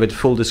about it, to give a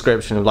full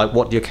description of like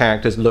what your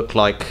characters look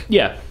like?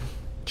 Yeah,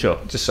 sure.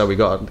 Just so we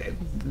got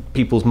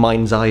people's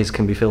mind's eyes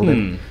can be filled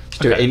in.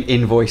 Just do it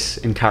in voice,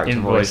 in character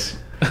voice.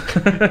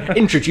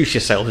 Introduce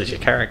yourselves as your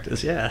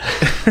characters, yeah.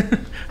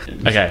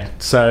 Okay,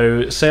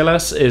 so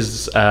Salas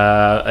is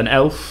an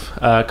elf,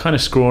 kind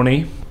of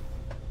scrawny,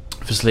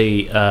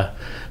 obviously a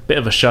bit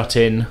of a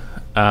shut-in,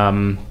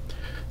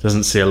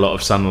 doesn't see a lot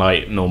of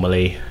sunlight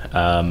normally.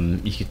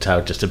 You could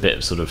tell just a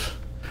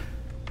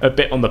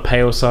bit on the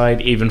pale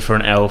side, even for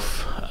an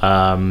elf,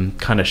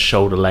 kind of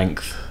shoulder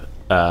length,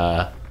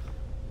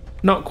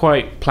 not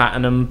quite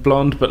platinum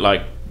blonde, but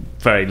like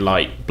very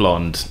light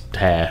blonde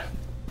hair,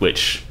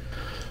 which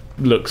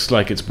looks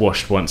like it's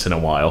washed once in a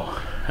while,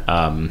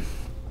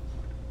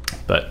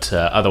 but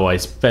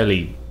otherwise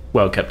fairly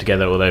well kept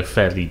together, although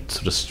fairly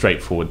sort of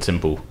straightforward,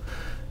 simple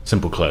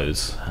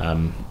clothes.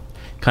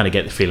 Kind of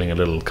get the feeling a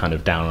little kind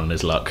of down on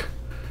his luck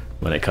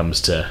when it comes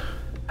to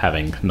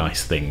having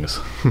nice things.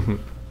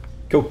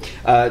 Cool.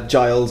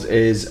 Giles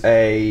is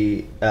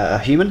a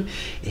human.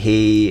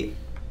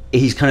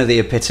 He's kind of the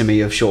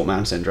epitome of short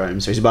man syndrome.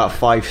 So he's about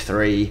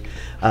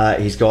 5'3".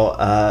 He's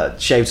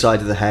got shaved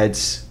side of the head,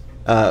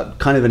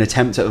 kind of an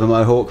attempt at a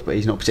mohawk, but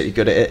he's not particularly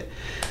good at it.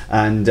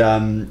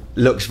 And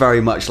looks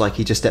very much like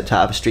he just stepped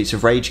out of a Streets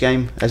of Rage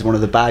game as one of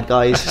the bad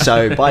guys.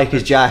 So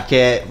biker's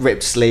jacket,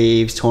 ripped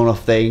sleeves, torn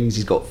off things.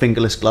 He's got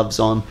fingerless gloves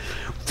on.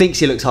 Thinks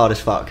he looks hard as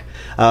fuck.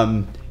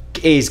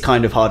 Is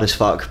kind of hard as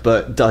fuck,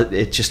 but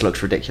it just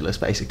looks ridiculous,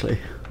 basically.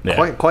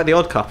 Yeah. Quite the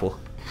odd couple.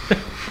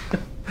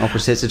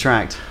 Opposites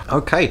attract.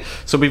 Okay,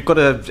 so we've got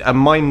a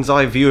mind's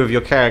eye view of your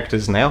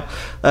characters now.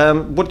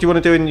 What do you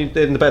want to do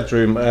in the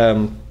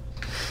bedroom,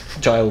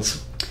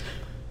 Giles?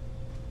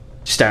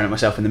 Just staring at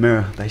myself in the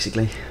mirror,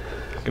 basically.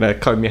 Gonna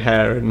comb your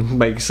hair and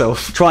make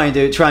yourself Try and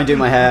do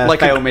my hair.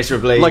 Fail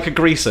miserably. like a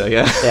greaser,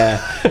 yeah. Yeah.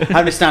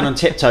 Having to stand on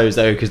tiptoes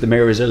though, because the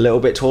mirror is a little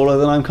bit taller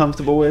than I'm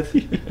comfortable with.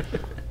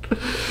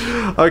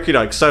 Okie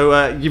doke.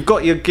 So you've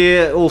got your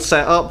gear all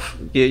set up.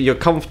 You're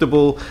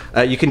comfortable.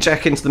 You can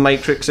check into the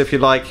matrix if you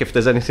like. If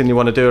there's anything you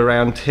want to do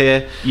around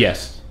here.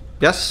 Yes.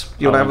 Yes.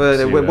 You want to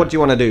have a. What do you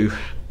want to do?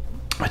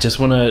 I just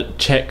want to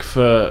check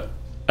for.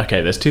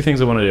 Okay, there's two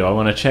things I want to do. I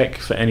want to check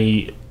for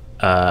any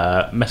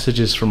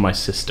messages from my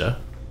sister.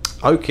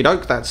 Okie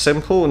doke. That's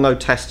simple. No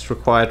tests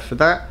required for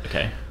that.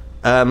 Okay.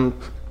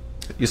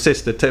 Your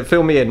sister.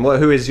 Fill me in.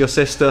 Who is your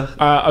sister?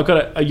 I've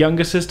got a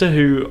younger sister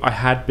who I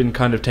had been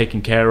kind of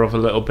taking care of a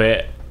little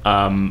bit,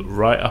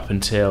 right up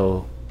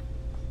until.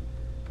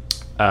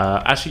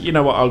 Actually, you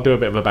know what? I'll do a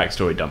bit of a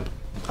backstory dump.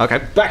 Okay.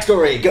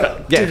 Backstory,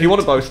 go! Yeah, if you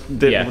want to both,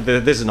 Yeah.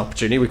 there's an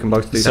opportunity. We can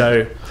both do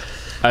that.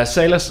 So,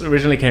 Salas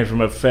originally came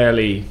from a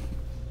fairly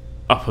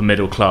upper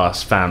middle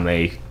class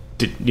family.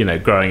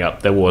 Growing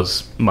up, there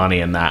was money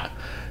in that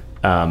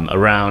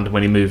around.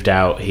 When he moved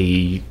out,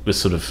 he was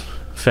sort of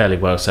fairly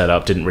well set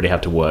up. Didn't really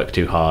have to work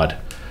too hard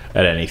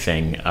at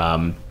anything.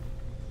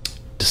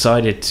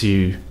 Decided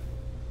to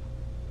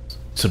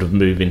sort of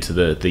move into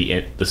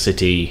the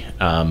city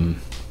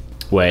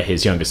where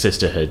his younger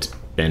sister had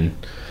been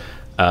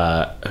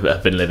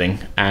living,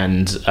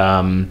 and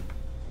kind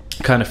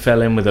of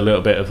fell in with a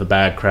little bit of the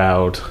bad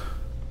crowd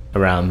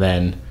around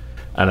then,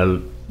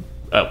 and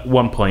at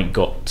one point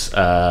got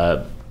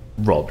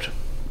robbed.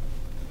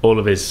 All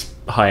of his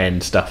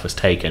high-end stuff was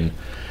taken,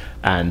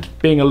 and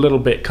being a little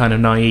bit kind of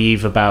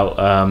naive about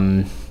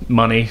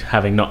money,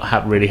 having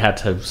not really had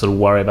to sort of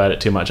worry about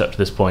it too much up to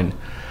this point,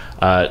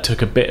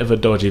 took a bit of a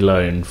dodgy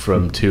loan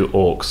from two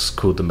orcs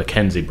called the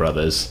Mackenzie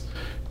brothers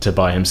to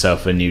buy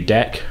himself a new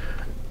deck,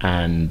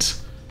 and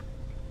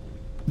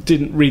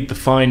didn't read the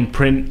fine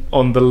print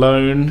on the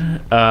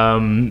loan,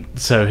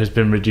 so has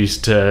been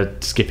reduced to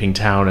skipping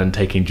town and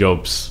taking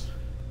jobs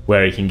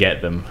where he can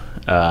get them.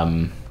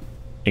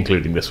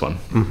 including this one,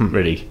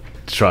 really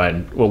to try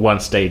and one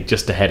stay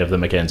just ahead of the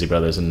Mackenzie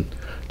brothers and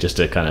just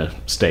to kind of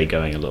stay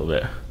going a little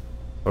bit,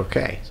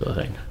 Okay. sort of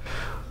thing.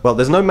 Well,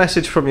 there's no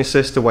message from your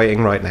sister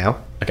waiting right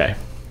now. Okay.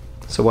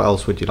 So what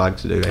else would you like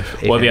to do?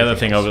 If Well, the other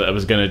anything thing else? I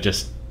was going to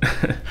just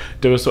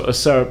do a sort of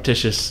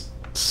surreptitious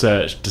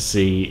search to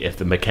see if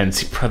the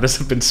Mackenzie brothers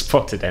have been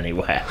spotted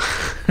anywhere.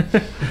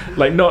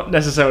 Like, not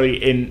necessarily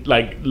in,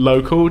 like,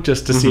 local,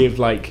 just to see if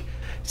I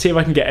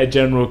can get a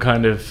general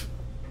kind of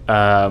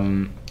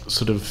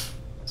sort of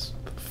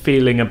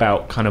feeling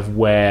about kind of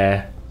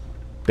where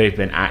they've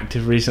been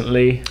active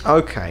recently.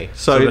 Okay,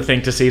 so Sort of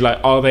thing to see, like,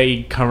 are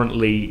they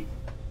currently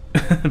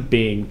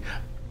being,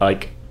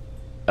 like,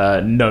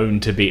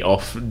 known to be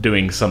off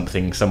doing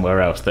something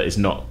somewhere else that is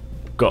not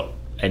got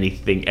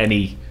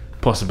any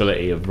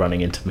possibility of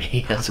running into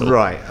me at all.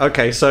 right.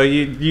 Okay, so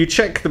you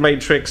check the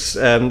matrix,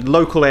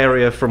 local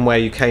area from where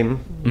you came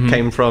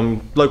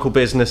from, local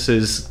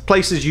businesses,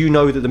 places you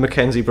know that the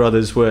Mackenzie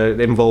brothers were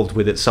involved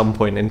with at some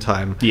point in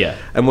time. Yeah.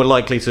 And were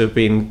likely to have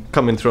been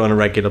coming through on a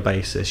regular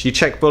basis. You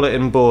check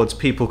bulletin boards,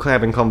 people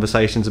having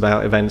conversations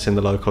about events in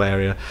the local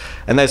area,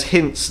 and there's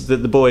hints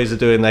that the boys are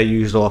doing their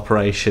usual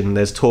operation.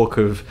 There's talk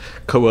of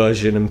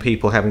coercion and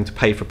people having to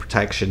pay for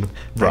protection,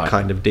 that Right.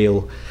 kind of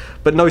deal.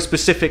 But no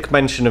specific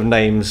mention of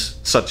names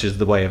such as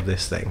the way of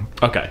this thing.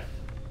 Okay.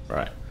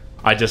 Right.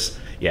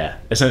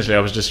 Essentially I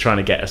was just trying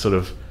to get a sort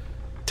of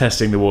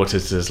testing the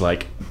waters as,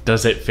 like,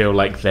 does it feel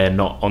like they're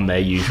not on their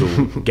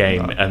usual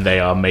game and they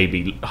are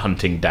maybe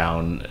hunting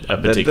down a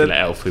particular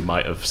elf who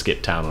might have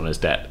skipped town on his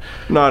debt?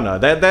 No,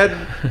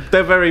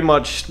 they're very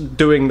much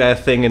doing their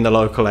thing in the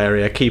local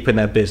area, keeping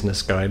their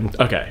business going.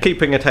 Okay.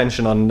 Keeping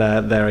attention on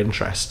their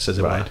interests, as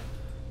it Right. were.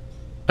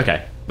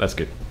 Okay, that's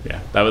good. Yeah,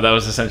 that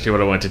was essentially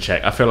what I wanted to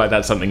check. I feel like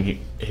that's something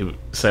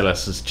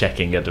Salas is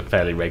checking at a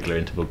fairly regular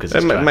interval because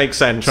It makes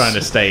sense. Trying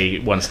to stay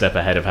one step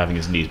ahead of having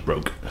his knees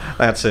broke.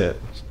 That's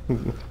it.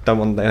 Don't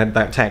want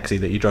that taxi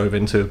that you drove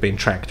into have been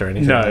tracked or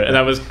anything. No, like that.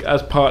 and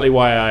that's partly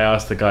why I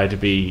asked the guy to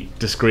be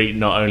discreet,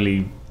 not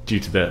only due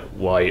to the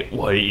why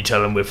don't you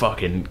tell him we're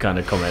fucking kind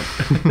of comment,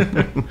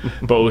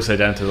 but also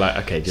down to, like,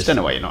 okay, just I don't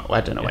know why you're not.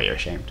 I don't know why you're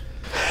ashamed.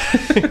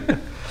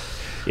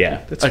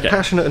 yeah, It's okay.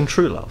 passionate and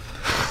true love.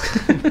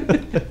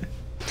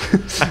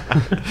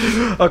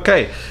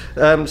 Okay,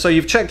 so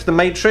you've checked the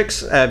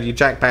matrix, you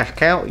jack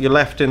back out, you're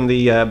left in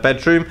the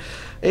bedroom.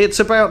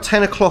 It's about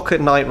 10 o'clock at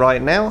night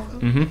right now,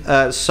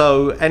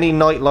 so any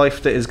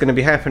nightlife that is going to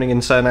be happening in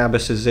Cern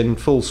Abbas is in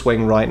full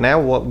swing right now.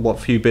 What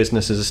few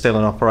businesses are still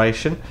in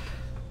operation.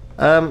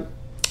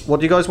 What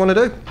do you guys want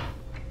to do?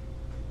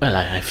 Well,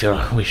 I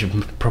feel we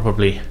should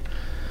probably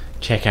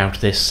check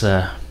out this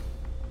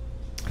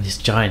this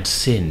giant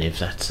sin, if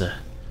that's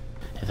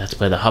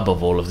where the hub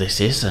of all of this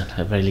is, and at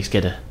the very least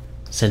get a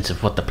sense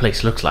of what the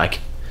place looks like.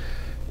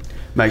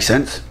 Makes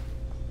sense.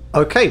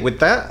 Okay, with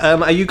that,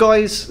 are you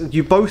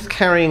both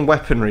carrying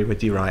weaponry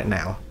with you right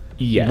now?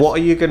 Yes. What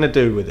are you going to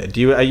do with it?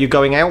 Are you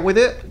going out with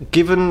it?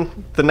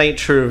 Given the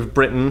nature of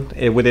Britain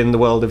within the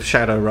world of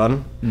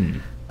Shadowrun,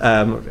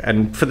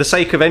 and for the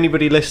sake of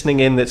anybody listening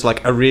in that's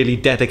like a really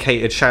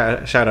dedicated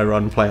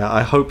Shadowrun player,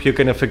 I hope you're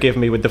going to forgive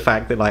me with the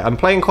fact that, like, I'm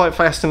playing quite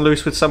fast and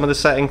loose with some of the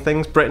setting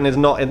things. Britain is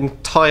not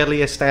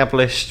entirely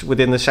established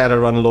within the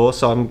Shadowrun lore,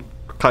 so I'm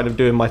kind of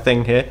doing my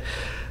thing here.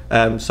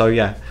 So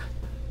yeah,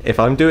 if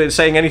I'm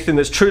saying anything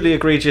that's truly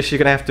egregious, you're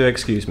going to have to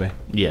excuse me.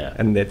 Yeah.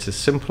 And it's as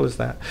simple as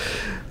that.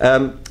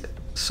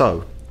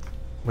 So,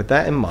 with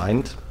that in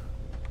mind,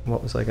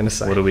 what was I going to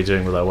say? What are we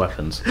doing with our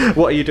weapons?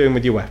 What are you doing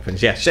with your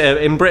weapons? Yes,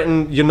 in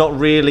Britain, you're not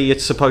really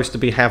supposed to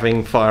be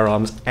having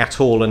firearms at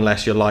all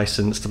unless you're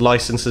licensed.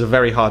 Licenses are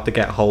very hard to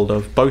get hold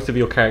of. Both of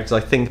your characters, I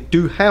think,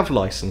 do have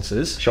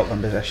licenses,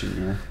 Shotgun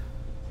possession,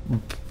 yeah.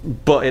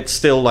 but it's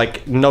still,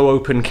 like, no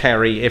open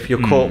carry. If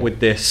you're caught with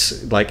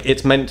this, like,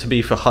 it's meant to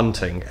be for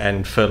hunting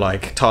and for,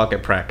 like,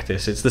 target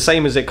practice. It's the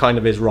same as it kind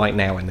of is right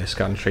now in this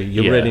country.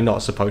 You're Yeah. really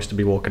not supposed to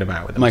be walking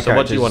about with them. So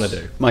what do you want to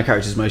do? My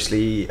character's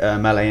mostly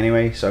melee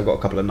anyway, so I've got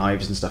a couple of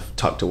knives and stuff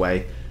tucked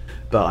away.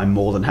 But I'm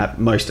more than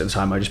happy. Most of the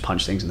time, I just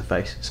punch things in the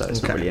face, so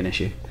it's not Okay. really an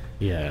issue.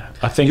 Yeah,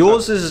 I think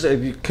Yours is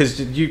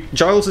because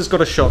Giles has got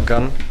a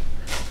shotgun,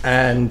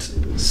 and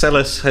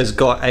Celis has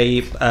got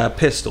a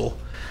pistol.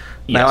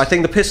 Now, Yes. I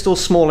think the pistol's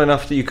small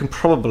enough that you can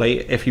probably,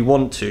 if you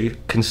want to,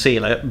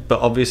 conceal it. But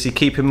obviously,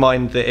 keep in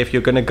mind that if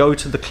you're going to go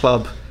to the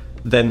club,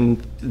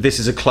 then this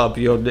is a club.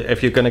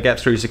 If you're going to get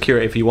through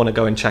security, if you want to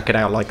go and check it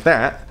out like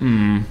that,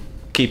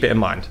 keep it in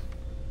mind.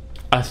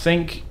 I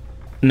think,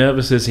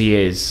 nervous as he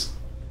is,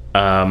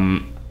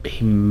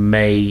 he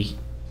may.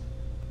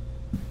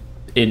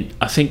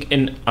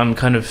 I'm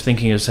kind of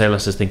thinking of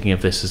Salas as thinking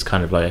of this as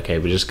kind of like, okay,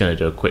 we're just going to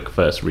do a quick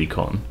first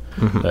recon.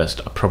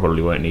 First, I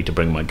probably won't need to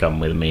bring my gun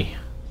with me.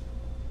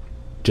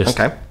 Just,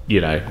 Okay.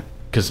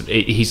 because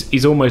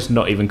he's almost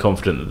not even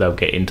confident that they'll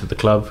get into the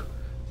club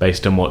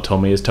based on what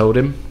Tommy has told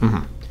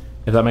him.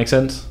 If that makes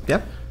sense.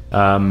 Yeah.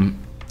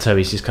 So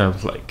he's just kind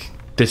of like,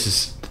 this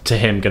is to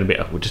him going to be,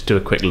 we'll just do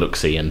a quick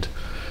look-see and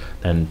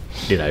then,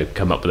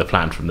 come up with a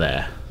plan from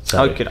there.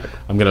 So Okey-doke.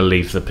 I'm going to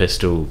leave the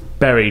pistol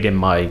buried in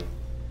my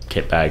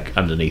kit bag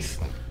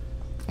underneath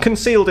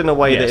concealed in a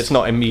way that Yes. it's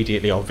not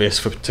immediately obvious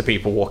to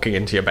people walking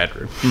into your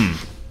bedroom.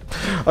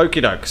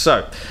 Okie doke.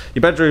 So,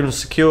 your bedroom's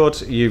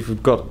secured.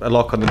 You've got a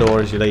lock on the door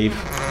as you leave.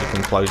 You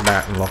can close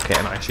that and lock it,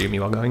 and I assume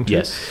you are going to.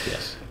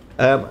 Yes.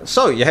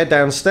 So, you head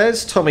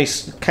downstairs. Tommy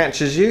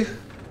catches you.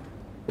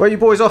 Where are you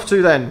boys off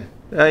to then?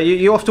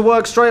 You off to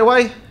work straight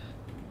away?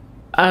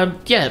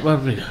 Yeah, well,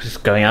 we're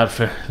just going out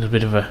for a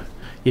bit of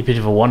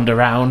a wander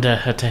around,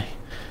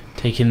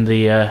 taking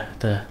get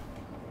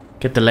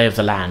the lay of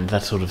the land,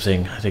 that sort of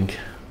thing. I think.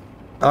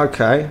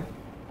 Okay.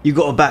 You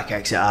got a back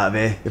exit out of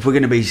here. If we're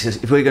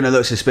gonna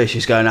look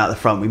suspicious going out the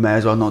front, we may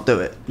as well not do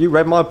it. You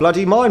read my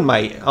bloody mind,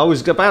 mate. I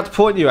was about to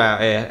point you out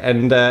here,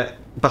 and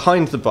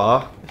behind the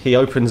bar, he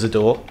opens a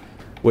door,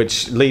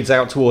 which leads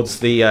out towards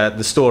the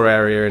store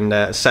area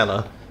and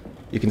cellar.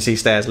 You can see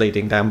stairs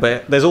leading down,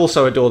 but there's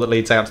also a door that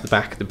leads out to the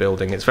back of the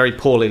building. It's very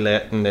poorly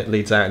lit, and it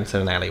leads out into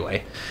an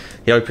alleyway.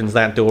 He opens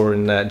that door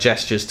and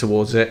gestures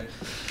towards it.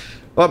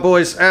 Right,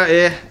 boys, out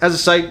here. As I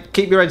say,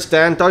 keep your heads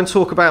down. Don't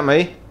talk about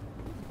me.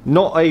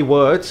 Not a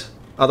word,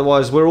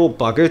 otherwise we're all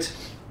buggered.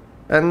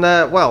 And,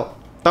 well,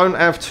 don't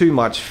have too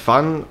much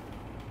fun.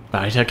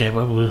 Right. Okay.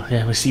 Well,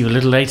 we'll see you a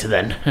little later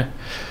then.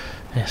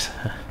 Yes.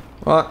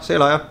 Right, see you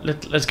later.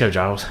 Let's go,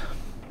 Giles.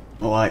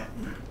 All right.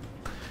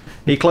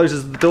 He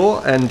closes the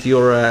door and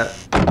you're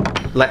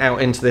let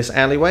out into this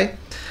alleyway.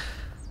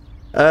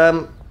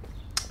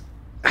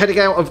 Heading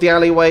out of the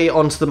alleyway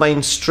onto the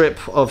main strip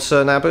of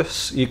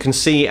Cernabus, you can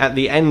see at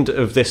the end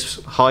of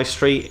this high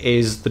street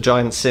is the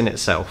Giant Sin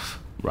itself.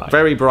 Right.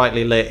 Very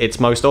brightly lit. It's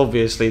most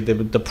obviously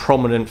the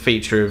prominent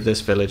feature of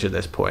this village at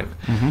this point.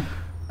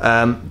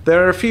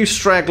 There are a few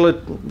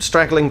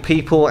straggling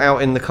people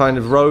out in the kind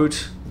of road.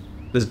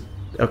 There's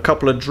a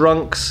couple of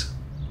drunks.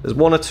 There's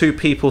one or two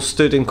people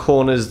stood in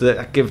corners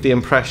that give the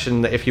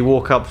impression that if you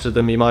walk up to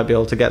them, you might be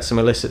able to get some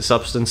illicit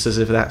substances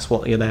if that's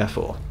what you're there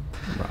for.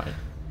 Right.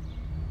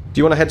 Do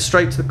you want to head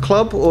straight to the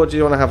club, or do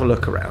you want to have a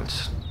look around?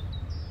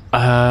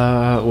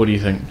 What do you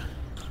think?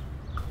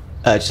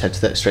 Just head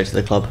straight to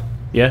the club.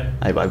 Yeah.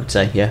 I would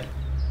say, yeah.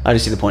 I don't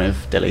see the point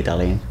of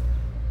dilly-dallying.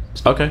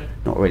 Okay.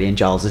 Not really in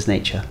Giles's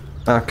nature.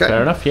 Okay.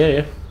 Fair enough.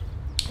 Yeah.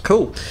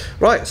 Cool.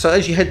 Right, so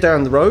as you head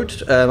down the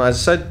road, as I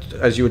said,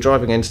 as you were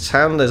driving into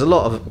town, there's a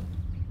lot of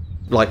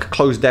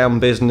closed down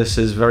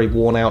businesses, very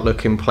worn out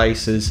looking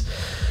places.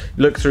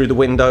 Look through the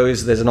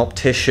windows, there's an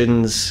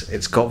optician's.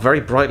 It's got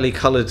very brightly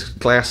coloured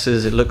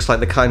glasses. It looks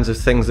like the kinds of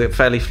things that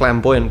fairly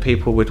flamboyant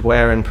people would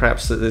wear, and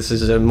perhaps that this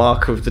is a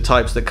mark of the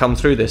types that come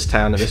through this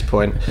town at this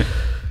point.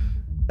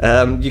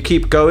 You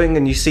keep going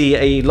and you see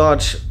a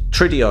large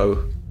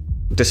Tridio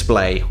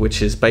display,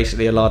 which is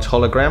basically a large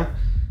hologram.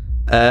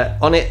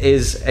 On it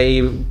is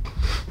a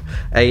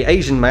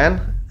Asian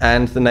man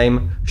and the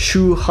name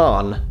Shu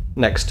Han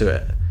next to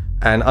it.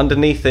 And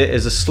underneath it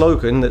is a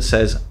slogan that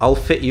says, "I'll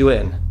fit you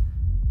in."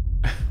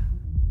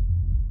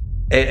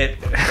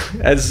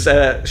 As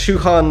Shu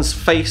Han's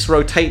face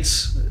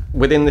rotates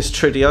within this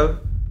Tridio,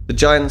 the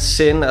Giant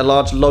Sin, a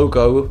large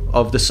logo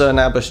of the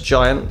Cernabus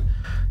giant,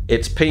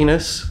 its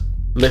penis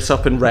lit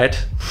up in red.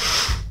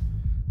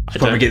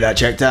 Probably get that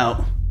checked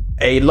out.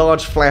 A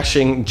large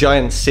flashing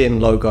Giant Sin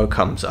logo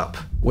comes up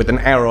with an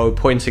arrow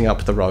pointing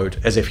up the road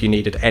as if you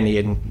needed any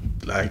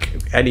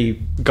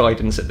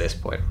guidance at this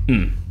point.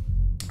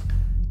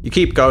 You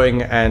keep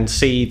going and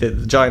see that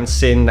the Giant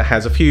Sin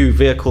has a few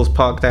vehicles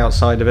parked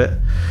outside of it.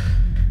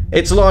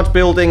 It's a large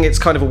building, it's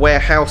kind of a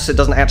warehouse. It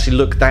doesn't actually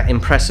look that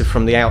impressive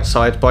from the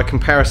outside. By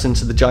comparison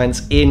to the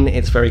Giant's Inn,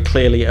 it's very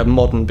clearly a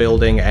modern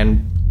building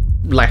and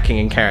lacking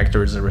in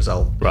character as a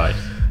result. Right.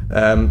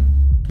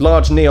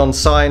 Large neon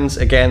signs,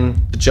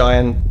 again, the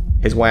Giant,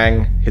 his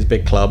Wang, his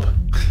big club.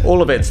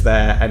 All of it's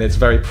there, and it's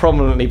very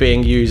prominently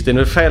being used in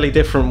a fairly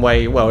different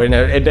way, well, in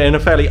a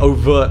fairly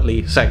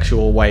overtly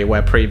sexual way,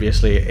 where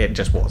previously it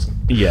just wasn't.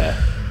 Yeah.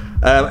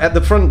 At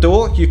the front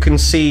door, you can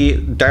see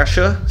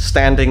Dasha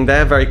standing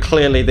there, very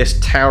clearly this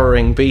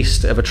towering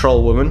beast of a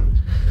troll woman.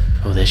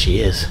 Oh, there she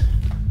is.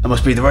 That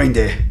must be the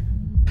reindeer.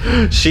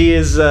 She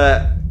is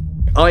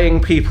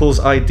eyeing people's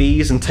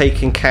IDs and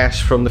taking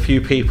cash from the few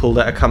people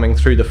that are coming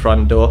through the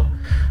front door,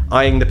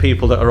 eyeing the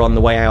people that are on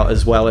the way out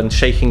as well, and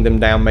shaking them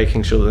down,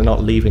 making sure they're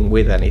not leaving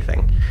with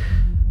anything.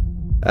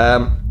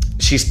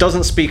 She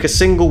doesn't speak a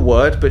single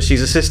word, but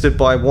she's assisted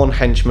by one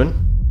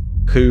henchman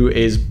who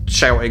is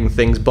shouting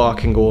things,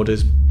 barking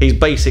orders. He's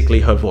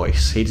basically her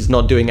voice. He's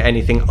not doing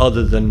anything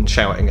other than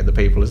shouting at the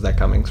people as they're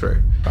coming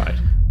through. Right.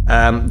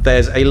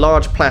 There's a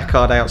large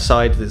placard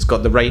outside that's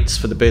got the rates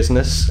for the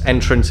business.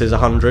 Entrance is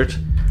 100.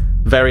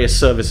 Various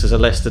services are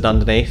listed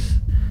underneath.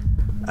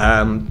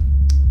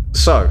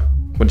 So,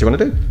 what do you want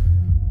to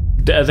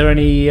do? Are there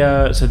any?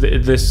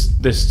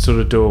 This sort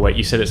of doorway.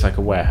 You said it's like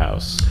a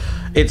warehouse.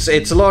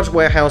 It's a large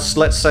warehouse.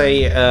 Let's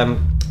say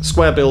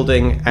square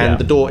building, and Yeah.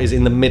 the door is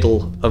in the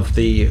middle of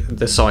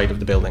the side of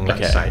the building.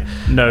 Let's say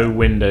No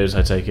windows.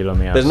 I take it on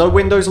the outside. there's no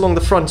windows along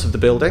the front of the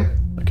building.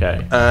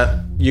 Okay.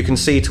 You can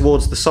see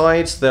towards the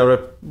sides there are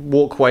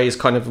walkways,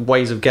 kind of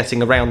ways of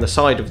getting around the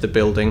side of the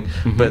building,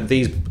 but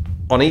these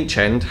on each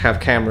end have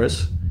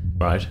cameras,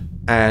 Right.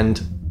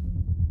 and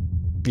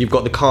you've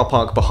got the car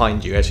park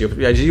behind you. As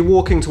you're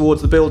walking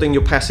towards the building,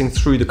 you're passing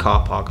through the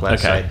car park,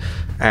 let's say,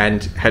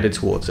 and headed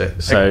towards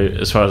it. So,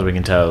 as far as we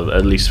can tell,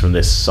 at least from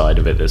this side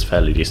of it, there's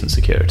fairly decent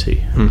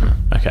security.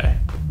 Okay.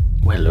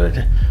 Well,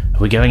 are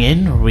we going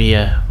in, or are we?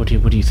 What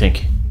do you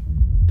think?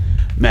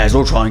 May as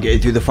well try and get in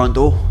through the front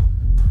door.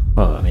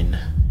 Well, I mean,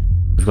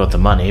 we've got the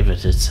money,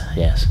 but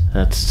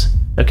that's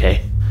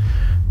okay.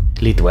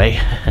 Lead the way.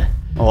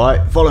 All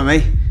right, follow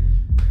me.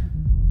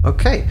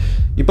 Okay,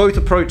 you both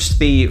approach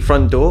the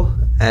front door,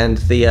 and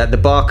the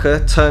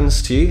Barker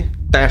turns to you.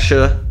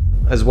 Dasher,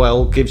 as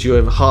well, gives you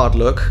a hard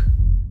look.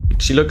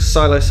 She looks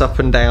Silas up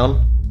and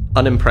down,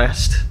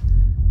 unimpressed.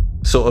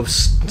 Sort of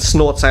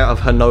snorts out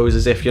of her nose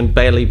as if you're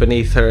barely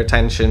beneath her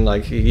attention.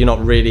 Like you're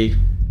not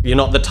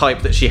the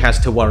type that she has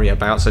to worry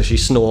about. So she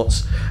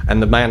snorts,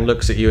 and the man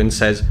looks at you and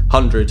says,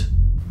 100.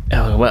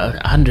 Oh well,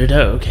 100.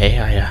 Oh, okay.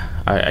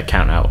 I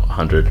count out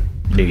 100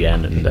 new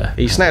yen, and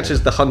he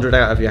snatches the 100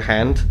 out of your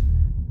hand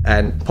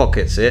and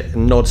pockets it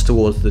and nods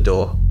towards the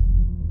door.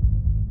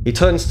 He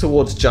turns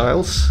towards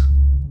Giles.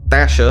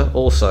 Dasher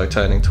also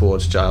turning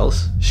towards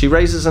Giles. She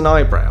raises an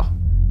eyebrow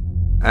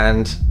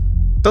and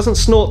doesn't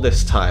snort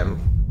this time.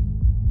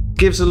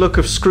 Gives a look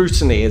of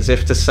scrutiny as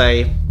if to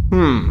say,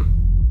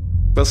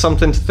 got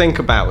something to think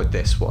about with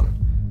this one.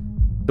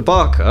 The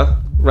Barker,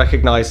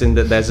 recognizing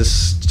that there's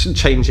a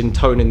change in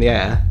tone in the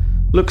air,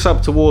 looks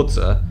up towards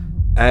her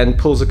and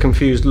pulls a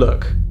confused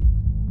look.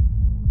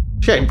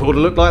 She ain't pulled a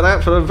look like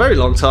that for a very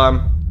long time.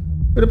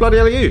 Who the bloody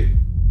hell are you?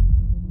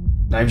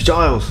 Name's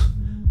Giles.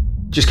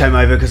 Just came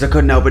over because I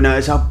couldn't help but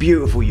notice how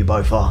beautiful you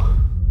both are.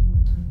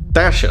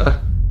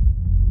 Dasher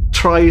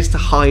tries to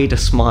hide a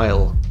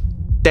smile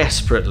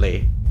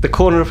desperately. The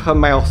corner of her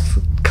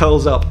mouth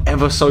curls up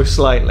ever so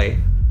slightly,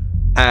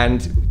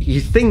 and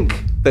you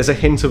think there's a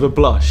hint of a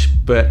blush,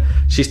 but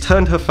she's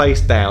turned her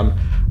face down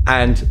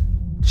and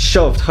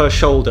shoved her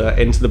shoulder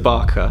into the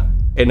Barker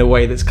in a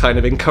way that's kind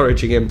of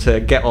encouraging him to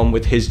get on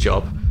with his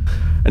job.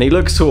 And he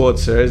looks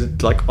towards her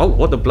as like, oh,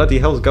 what the bloody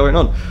hell's going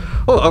on?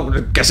 Oh,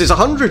 I guess it's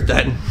 100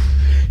 then.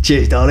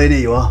 Cheers, darling, here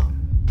you are.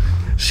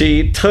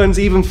 She turns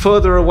even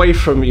further away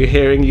from you,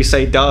 hearing you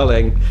say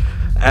darling,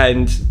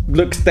 and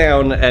looks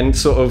down and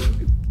sort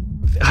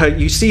of,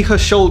 you see her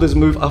shoulders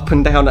move up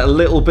and down a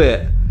little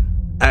bit,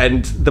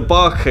 and the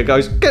Barker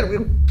goes, get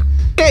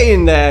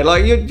in there,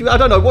 like, I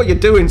don't know what you're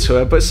doing to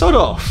her, but sod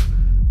off.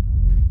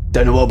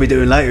 Don't know what I'll be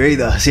doing later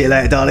either. See you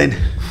later, darling.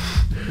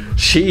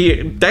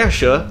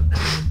 Dasher,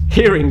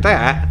 hearing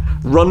that,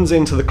 runs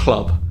into the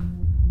club.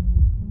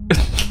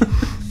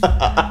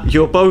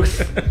 You're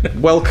both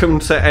welcome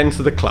to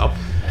enter the club.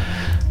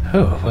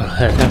 oh well,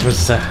 that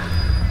was a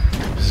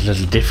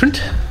little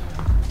different.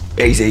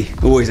 Easy,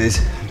 always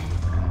is.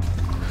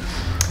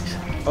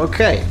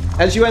 Okay,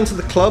 as you enter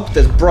the club,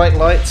 there's bright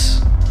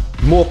lights,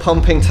 more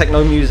pumping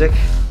techno music.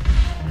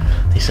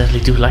 They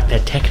certainly do like their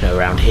techno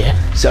around here.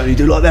 Certainly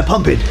do like their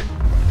pumping.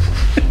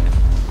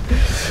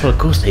 Well, of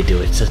course they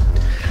do. It's a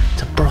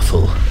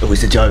brothel.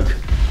 Always a joke.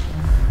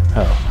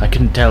 Oh, I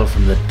couldn't tell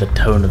from the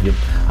tone of your...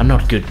 I'm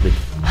not good with...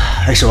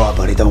 It's alright,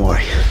 buddy, don't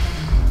worry.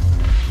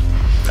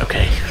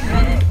 Okay.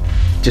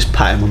 Just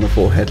pat him on the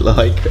forehead,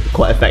 like,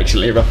 quite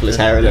affectionately, ruffle his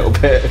hair a little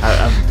bit.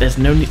 There's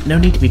no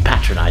need to be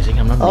patronising.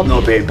 I'm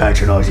not being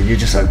patronising, you're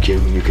just so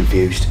cute when you're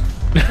confused.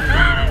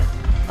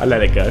 I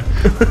let it go.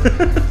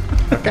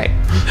 Okay.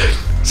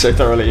 So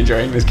thoroughly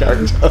enjoying this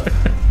character.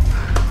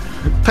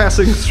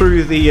 Passing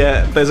through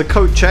there's a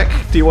coat check.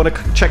 Do you want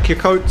to check your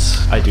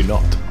coats? I do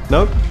not.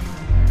 No?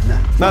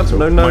 No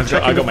I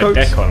checking got of my coats?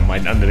 deck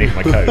on underneath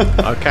my coat.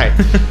 Okay.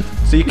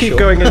 So you keep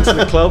going into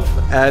the club,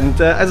 and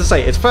as I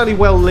say, it's fairly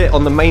well lit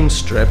on the main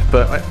strip,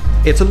 but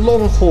it's a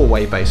long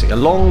hallway, basically. A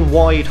long,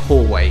 wide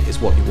hallway is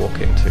what you walk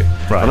into.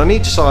 Right. And on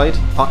each side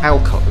are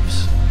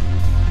alcoves.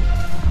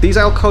 These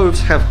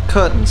alcoves have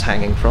curtains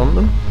hanging from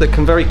them that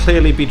can very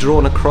clearly be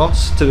drawn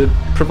across to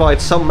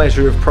provide some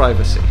measure of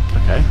privacy.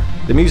 Okay.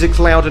 The music's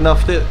loud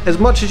enough that as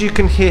much as you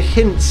can hear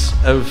hints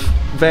of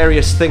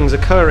various things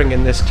occurring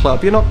in this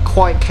club, you're not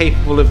quite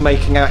capable of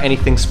making out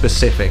anything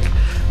specific.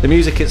 The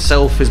music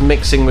itself is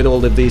mixing with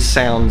all of these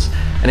sounds,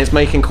 and it's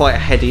making quite a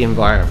heady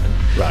environment.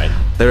 Right.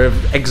 There are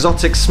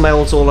exotic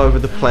smells all over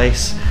the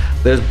place.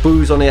 There's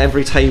booze on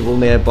every table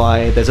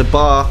nearby. There's a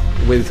bar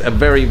with a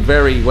very,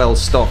 very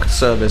well-stocked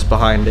service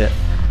behind it,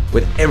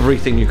 with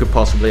everything you could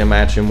possibly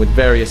imagine, with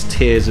various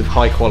tiers of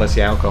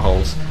high-quality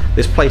alcohols.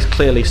 This place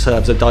clearly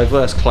serves a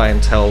diverse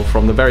clientele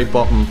from the very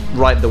bottom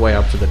right the way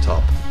up to the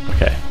top.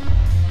 Okay.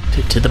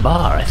 To the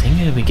bar, I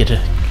think. We get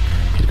a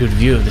good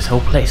view of this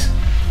whole place.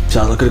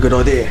 Sounds like a good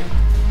idea.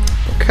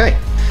 Okay.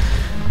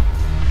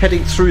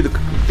 Heading through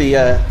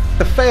the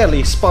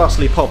fairly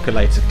sparsely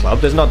populated club.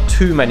 There's not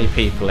too many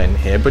people in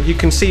here, but you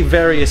can see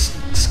various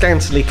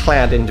scantily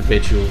clad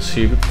individuals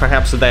who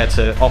perhaps are there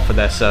to offer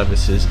their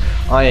services,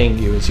 eyeing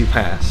you as you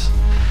pass.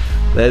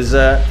 There's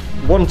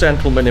one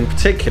gentleman in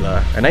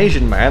particular, an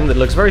Asian man that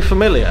looks very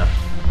familiar,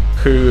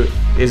 who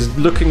is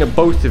looking at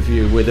both of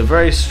you with a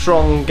very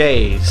strong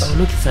gaze. Oh,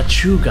 look, it's that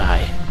shoe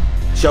guy.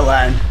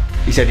 Shohan,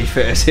 he said he'd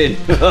fit us in.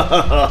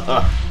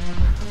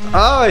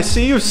 I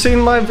see you've seen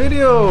my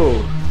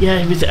video. Yeah,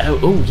 it was,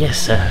 oh,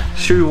 yes, sir.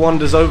 Shu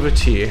wanders over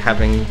to you,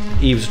 having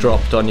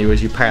eavesdropped on you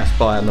as you pass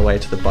by on the way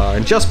to the bar,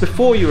 and just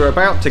before you are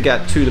about to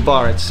get to the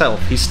bar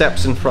itself, he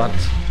steps in front.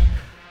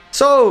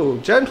 So,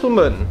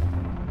 gentlemen,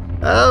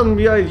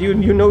 yeah,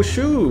 you know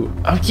Shu.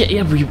 Oh,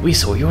 yeah, we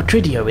saw your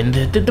Tridio in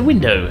the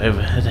window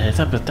over there.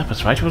 That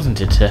was right,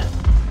 wasn't it?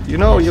 You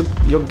know,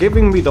 you're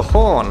giving me the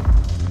horn.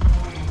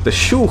 The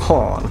Shu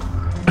horn.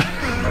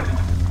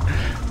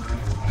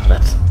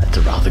 That's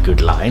a rather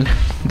good line.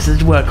 Does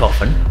it work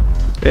often?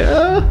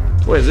 Yeah?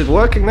 Well, is it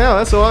working now?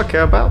 That's all I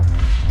care about.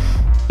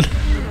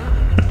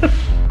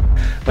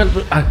 Well,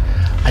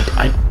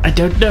 I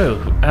don't know.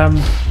 I'm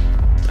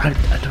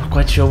not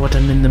quite sure what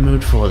I'm in the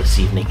mood for this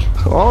evening.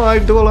 Oh, I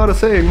do a lot of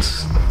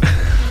things.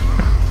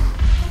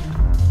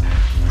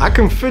 I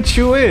can fit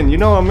you in, you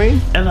know what I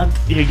mean? And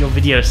your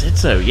video said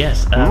so,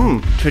 yes.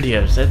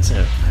 Tridio said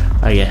so.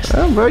 Oh, yes.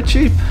 I'm very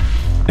cheap.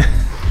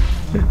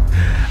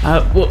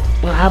 Well,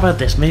 how about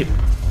this?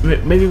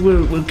 Maybe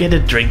we'll get a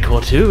drink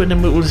or two, and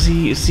then we'll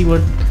see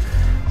what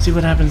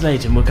happens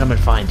later, and we'll come and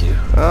find you.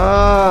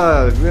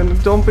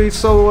 Don't be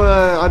so.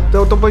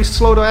 Don't be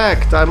slow to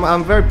act.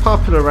 I'm very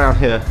popular around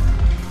here.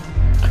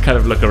 I kind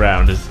of look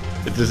around.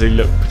 Does he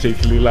look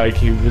particularly like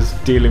he was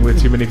dealing with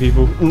too many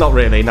people? Not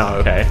really, no.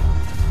 Okay.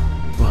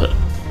 Well,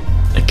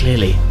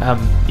 clearly,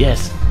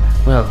 yes.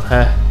 Well,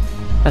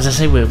 as I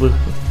say, we'll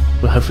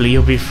hopefully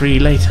you'll be free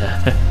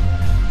later.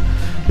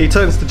 He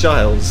turns to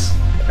Giles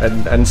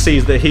and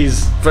sees that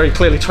he's very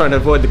clearly trying to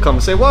avoid the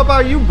conversation. What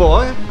about you,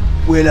 boy?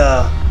 We'll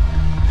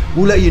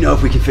let you know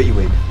if we can fit you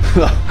in.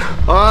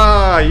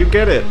 You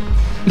get it.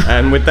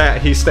 And with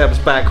that, he steps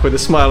back with a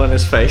smile on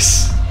his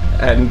face,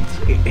 and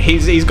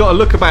he's got a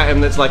look about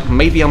him that's like,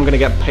 maybe I'm going to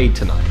get paid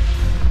tonight.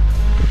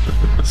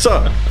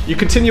 So, you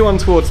continue on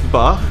towards the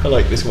bar. I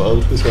like this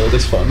world. This world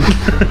is fun.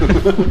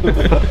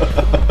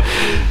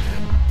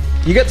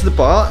 You get to the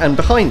bar, and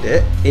behind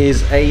it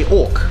is a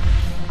orc.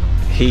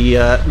 He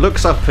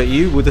looks up at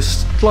you with a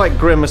slight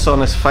grimace on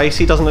his face.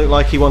 He doesn't look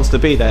like he wants to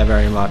be there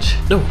very much.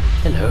 Oh,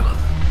 hello.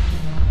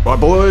 Right,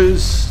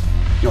 boys.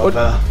 What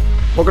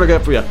can I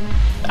get for you?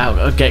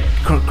 I'll get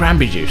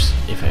cranberry juice,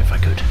 if I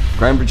could.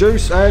 Cranberry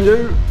juice, and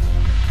you?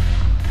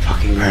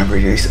 Fucking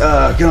cranberry juice.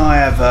 Can I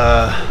have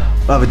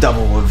a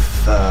double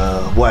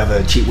of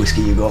whatever cheap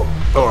whiskey you got?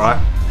 All right.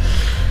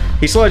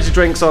 He slides your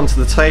drinks onto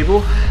the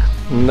table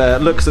and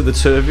looks at the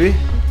two of you.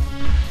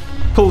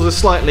 Pulls a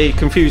slightly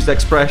confused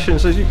expression,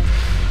 says, you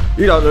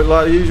don't look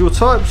like the usual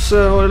types,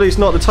 or at least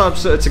not the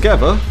types that are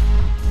together.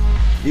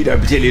 You don't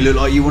particularly look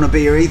like you want to be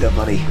here either,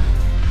 buddy.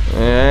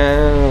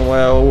 Yeah,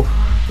 well,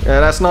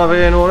 that's neither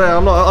here nor there.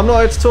 I'm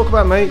not here to talk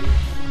about, mate.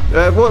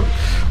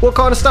 What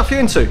kind of stuff are you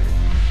into?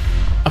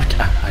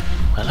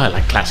 Well, I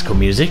like classical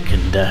music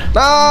and...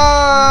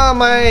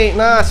 Mate,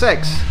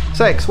 sex.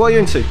 Sex, what are you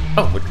into?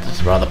 Oh,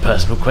 that's a rather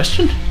personal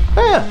question.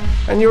 Yeah,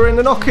 and you're in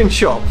the knocking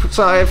shop,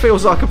 so it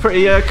feels like a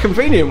pretty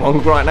convenient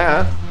one right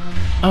now.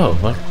 Oh,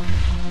 well,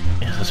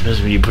 yes, I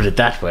suppose when you put it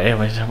that way,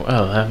 well,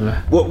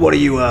 What do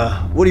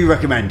you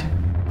recommend?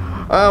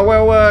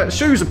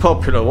 Shu's a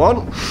popular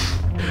one,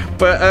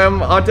 but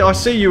I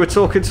see you were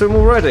talking to him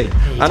already.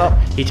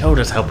 He told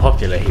us how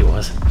popular he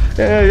was.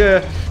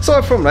 Yeah.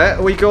 So from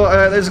that, we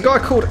got there's a guy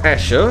called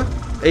Asher.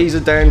 He's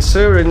a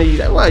dancer and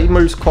he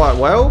moves quite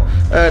well.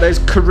 There's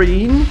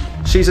Kareen.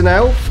 She's an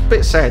elf.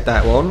 Bit sad,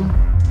 that one.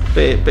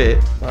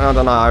 Bit. I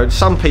don't know.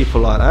 Some people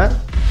like that.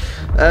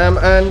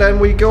 And then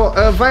we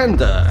got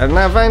Vanda. And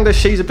now Vanda,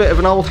 she's a bit of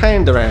an old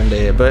hand around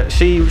here, but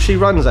she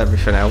runs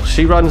everything else.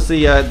 She runs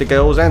the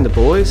girls and the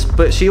boys,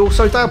 but she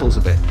also dabbles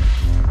a bit.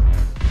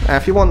 Now,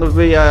 if you want to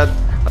be, I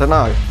don't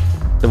know,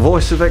 the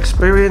voice of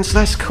experience,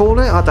 let's call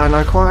it. I don't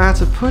know quite how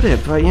to put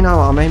it, but you know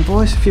what I mean,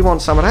 boys. If you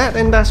want some of that,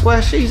 then that's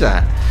where she's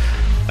at.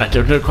 I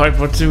don't know quite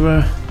what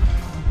to.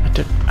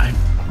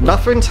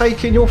 Nothing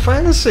taking your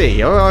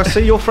fancy. Oh, I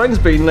see your friend's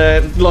been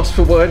lost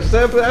for words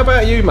there, but how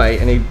about you, mate?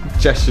 And he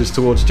gestures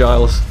towards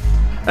Giles.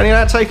 And you're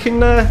not taking.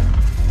 Well,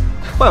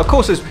 of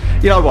course, there's.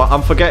 You know what?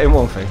 I'm forgetting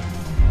one thing.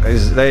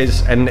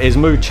 There's and his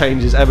mood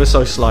changes ever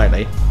so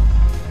slightly.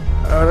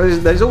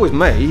 There's always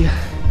me.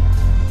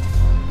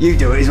 You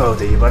do it as well,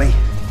 do you, buddy?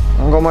 I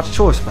haven't got much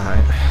choice about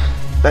it.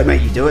 They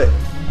make you do it.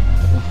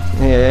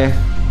 Yeah.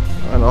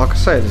 And like I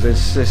said,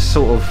 it's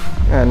sort of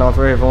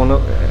neither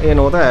here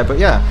nor there, but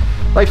yeah.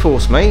 They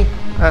force me.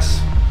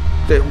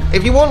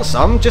 If you want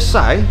some, just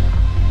say.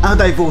 How'd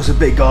they force a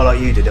big guy like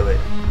you to do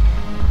it?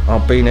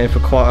 I've been here for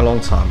quite a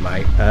long time,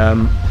 mate.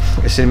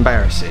 It's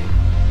embarrassing.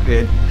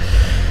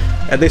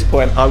 At this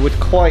point, I would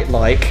quite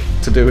like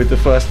to do with the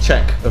first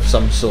check of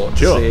some sort.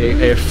 Sure. See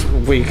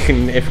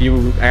if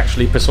you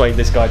actually persuade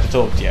this guy to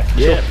talk to you.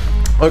 Yeah. Sure.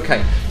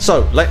 Okay,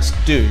 so let's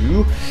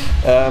do.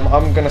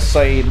 I'm going to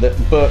say that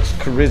Bert's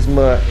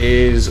charisma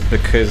is,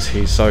 because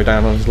he's so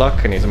down on his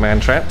luck and he's a man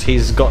trapped,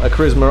 he's got a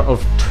charisma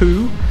of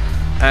 2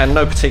 and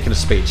no particular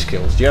speech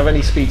skills. Do you have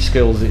any speech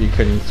skills that you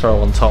can throw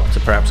on top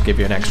to perhaps give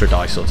you an extra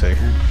dice or 2?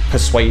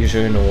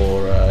 Persuasion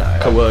or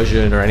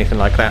coercion or anything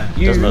like that?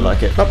 Doesn't look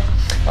like it. Oh,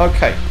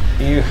 okay.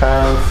 you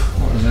have,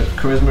 what is it,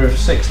 charisma of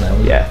 6 now?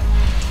 isn't it?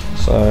 Yeah.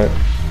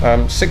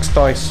 So 6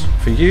 dice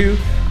for you,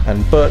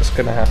 and Bert's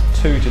going to have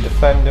 2 to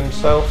defend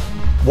himself.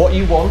 What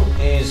you want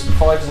is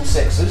 5s and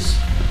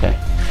 6s. Okay.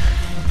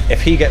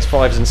 If he gets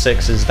 5s and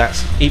 6s,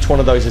 that's each one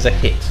of those is a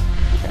hit.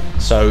 Okay.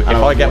 So if I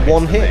I want get more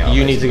 1 hits than they hit, are,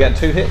 you need to get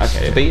 2 hits Okay,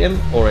 to yeah. beat him,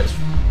 or it's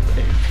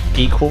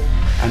equal.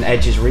 And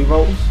edges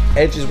rerolls.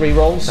 Edges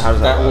rerolls. So how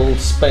does that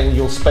work?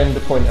 You'll spend a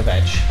point of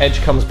edge.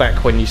 Edge comes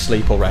back when you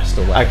sleep or rest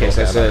or whatever. Okay,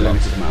 so it's a whatever.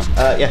 limited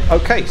amount. Yeah.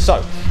 Okay.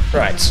 So,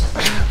 right.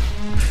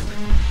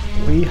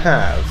 We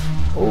have.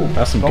 Oh,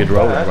 That's some not good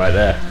rolling bad. right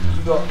there.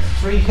 We've got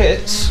 3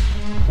 hits,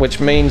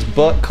 which means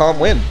Bert can't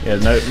win. Yeah,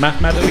 no,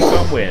 mathematically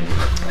can't win.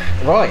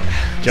 Right.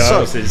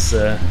 Giles So, is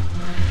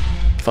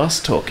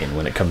fast talking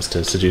when it comes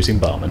to seducing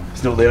barmen.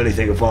 It's not the only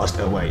thing I've asked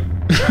her, wait.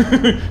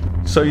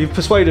 so you've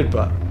persuaded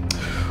Bert.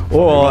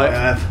 All I right.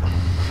 have.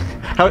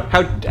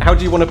 How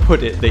do you want to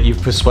put it that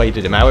you've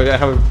persuaded him?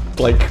 How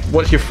like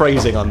what's your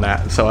phrasing on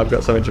that? So I've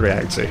got something to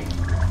react to.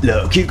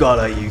 Look, a cute guy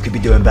like you could be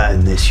doing better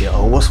than this shit.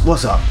 Oh,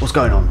 what's up? What's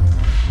going on?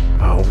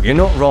 Oh, you're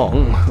not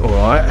wrong,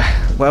 alright.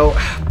 Well,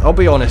 I'll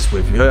be honest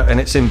with you, and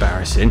it's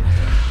embarrassing.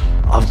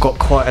 I've got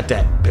quite a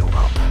debt built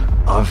up.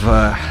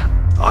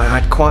 I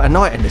had quite a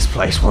night in this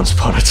place once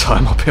upon a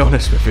time, I'll be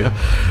honest with you.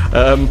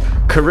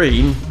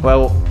 Kareen,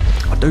 well,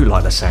 I do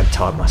like the sad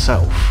time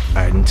myself,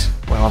 and,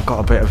 well, I've got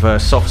a bit of a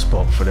soft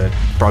spot for the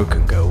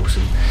broken girls,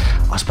 and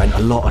I spent a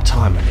lot of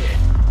time in here.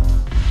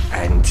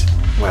 And,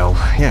 well,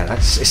 yeah,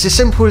 it's as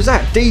simple as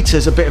that.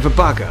 Dieter's a bit of a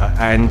bugger,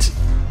 and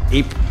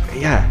he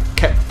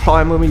kept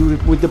plying me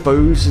with the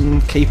booze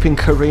and keeping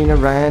Kareen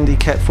around. He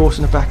kept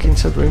forcing her back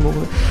into the room. All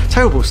the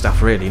terrible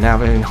stuff, really.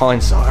 Now, in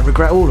hindsight, I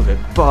regret all of it.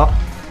 But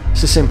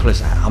it's as simple as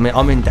that. I mean,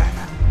 I'm in debt.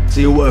 So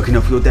you're working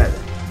off your debt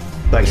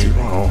then? Basically.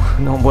 Well,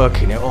 not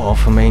working it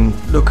off. I mean,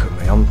 look at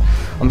me.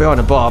 I'm behind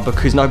a bar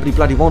because nobody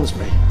bloody wants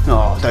me.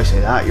 Oh, don't say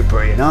that. You're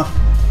pretty enough.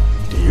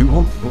 Do you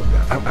want?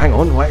 Hang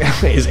on, wait.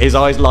 His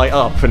eyes light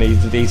up, and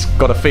he's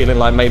got a feeling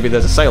like maybe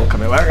there's a sale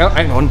coming.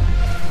 Hang on.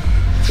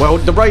 Well,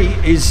 the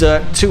rate is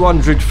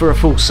 200 for a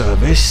full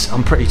service.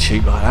 I'm pretty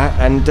cheap like that.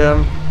 And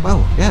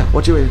well, yeah.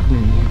 What do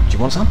you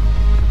want some?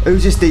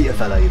 Who's this Dieter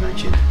fellow you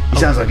mentioned? He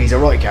sounds like he's a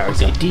right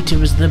character. Dieter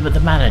was the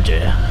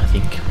manager, I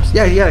think.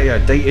 Yeah.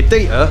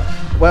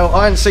 Dieter. Well,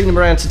 I haven't seen him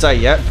around today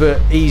yet, but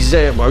he's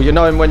well, you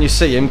know him when you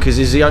see him because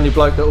he's the only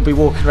bloke that will be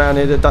walking around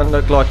here that don't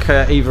look like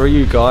either of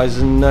you guys,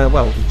 and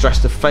well,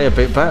 dressed a fair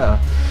bit better.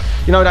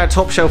 You know that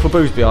top shelf of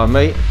booze behind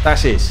me?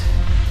 That's his.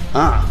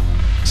 Ah.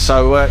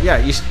 So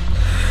yeah,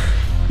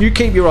 you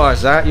keep your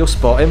eyes out, you'll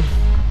spot him.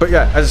 But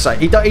yeah, as I say,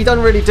 he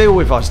doesn't really deal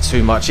with us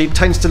too much. He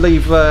tends to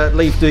leave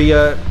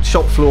the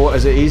shop floor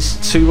as it is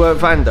to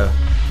Vanda.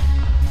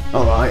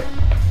 All right.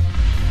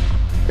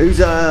 Who's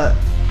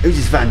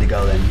this Vanda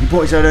girl then? You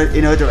pointed her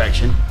in her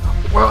direction.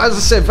 Well, as I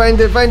said,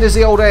 Vanda's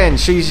the old hand.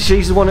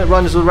 She's the one that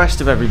runs the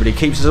rest of everybody,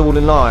 keeps us all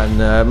in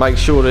line,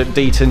 makes sure that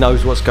Dieter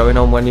knows what's going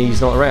on when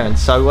he's not around.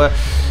 So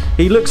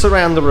he looks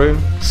around the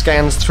room,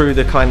 scans through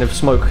the kind of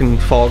smoke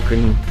and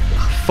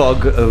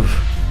fog of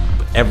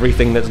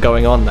everything that's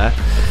going on there.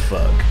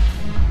 Fuck.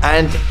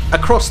 And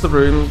across the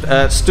room,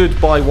 stood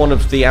by one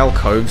of the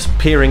alcoves,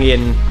 peering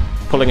in,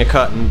 pulling a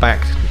curtain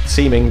back,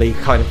 seemingly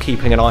kind of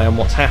keeping an eye on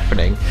what's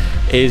happening,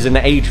 is an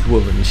aged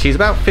woman. She's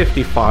about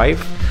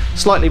 55,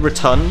 slightly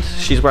rotund.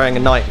 She's wearing a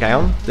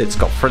nightgown that's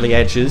got frilly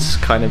edges,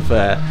 kind of.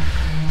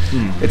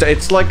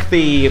 It's like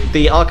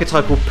the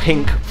archetypal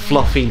pink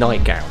fluffy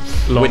nightgown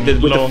with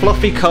the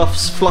fluffy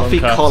cuffs, fluffy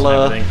cuffs and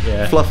collar, everything,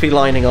 yeah. fluffy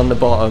lining on the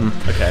bottom.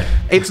 Okay.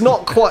 It's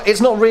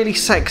not really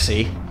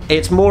sexy.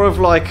 It's more of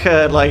like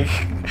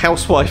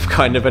housewife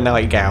kind of a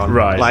nightgown.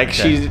 Right, Like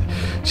okay.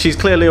 she's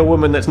clearly a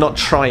woman that's not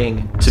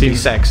trying to be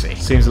sexy.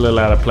 Seems a little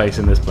out of place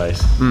in this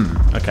place.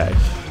 Okay.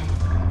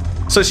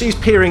 So she's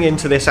peering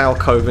into this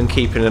alcove and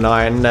keeping an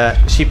eye,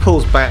 and she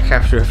pulls back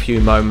after a few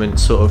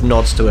moments, sort of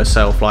nods to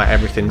herself like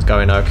everything's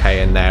going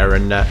okay in there,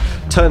 and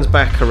turns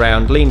back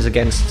around, leans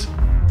against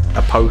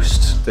a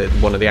post,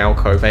 one of the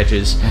alcove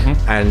edges,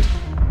 and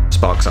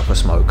sparks up a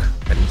smoke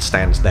and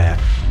stands there,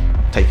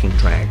 taking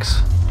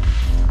drags.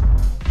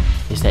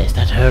 Is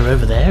that her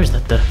over there? Is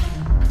that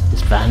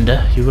this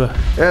Vanda you were?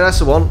 Yeah, that's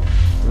the one.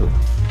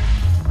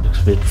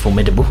 Looks a bit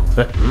formidable.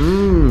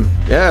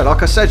 Yeah,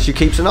 like I said, she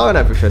keeps an eye on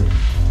everything.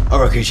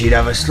 I reckon she'd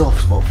have a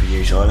soft spot for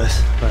you,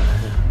 Silas.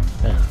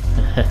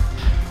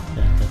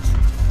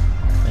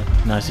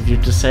 That's nice of you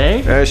to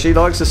say. She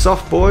likes the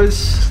soft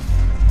boys.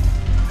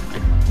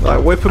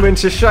 Like whip them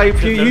into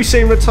shape. You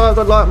seem the type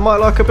that might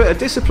like a bit of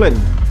discipline.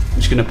 I'm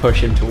just going to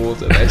push him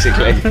towards her,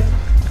 basically.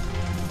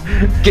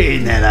 Get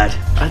in there,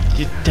 lad.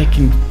 You're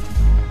taking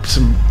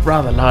some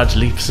rather large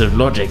leaps of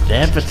logic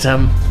there, but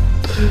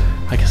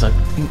I guess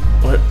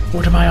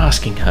what am I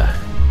asking her?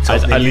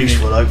 Something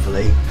useful,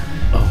 hopefully.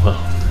 Oh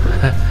well.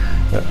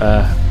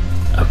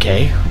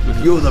 Okay.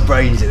 You're the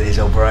brains of this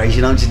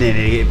operation. I'm just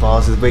needing to get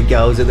past the big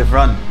girls at the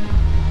front.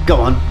 Go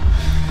on.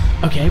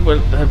 Okay.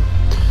 Well,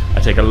 I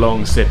take a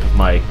long sip of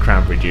my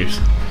cranberry juice.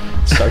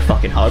 So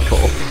fucking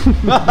hardcore.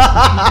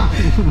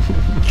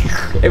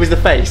 It was the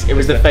face. It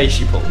was the face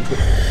you pulled.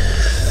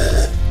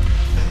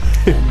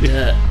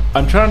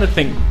 I'm trying to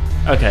think.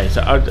 Okay,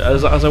 so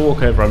as I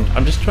walk over,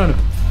 I'm just trying to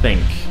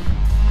think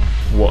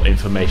what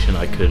information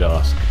I could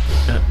ask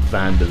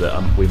Vanda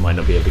that we might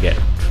not be able to get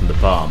from the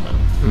barman.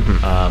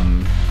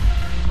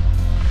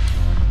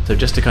 So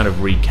just to kind of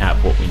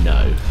recap what we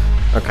know.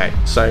 Okay,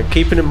 so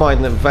keeping in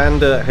mind that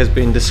Vanda has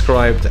been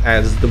described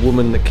as the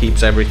woman that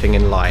keeps everything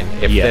in line.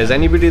 If Yeah. there's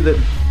anybody that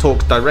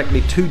talks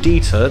directly to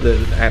Dieter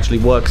that actually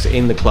works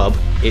in the club,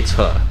 it's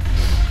her.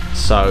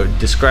 So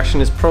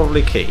discretion is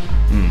probably key.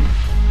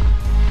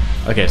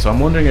 Okay, so I'm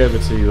wandering over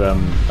to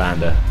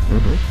Vanda.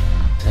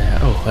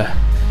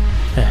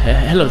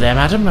 Hello there,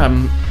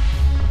 madam.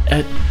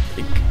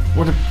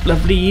 What a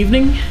lovely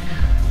evening.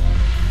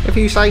 If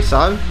you say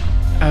so.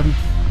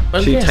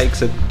 Well, She yes.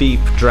 takes a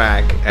deep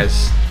drag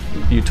as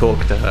you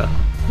talk to her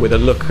with a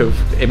look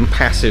of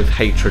impassive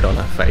hatred on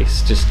her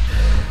face.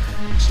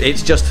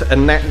 It's just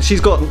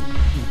she's got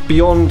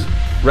beyond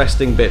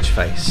resting bitch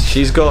face.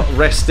 She's got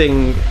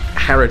resting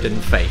harridan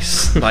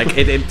face. Like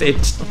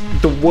it's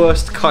the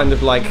worst kind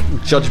of like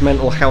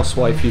judgmental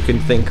housewife you can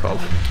think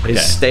of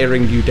is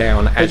staring you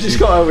down I as just you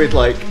got her with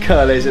like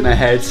curlers in her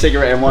head,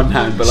 cigarette in one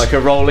hand, but like a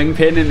rolling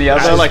pin in the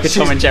other, like a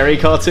Tom and Jerry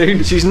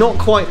cartoon. She's not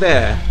quite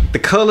there. The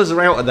curlers are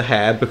out of the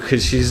hair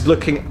because she's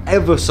looking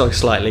ever so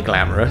slightly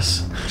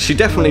glamorous. She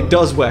definitely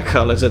does wear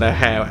curlers in her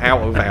hair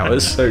out of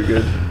hours. So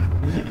good.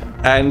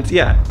 And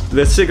yeah,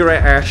 the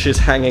cigarette ash is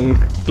hanging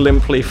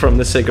limply from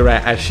the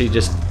cigarette as she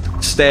just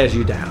stares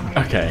you down.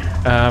 Okay.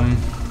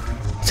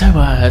 So,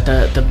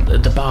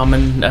 the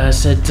barman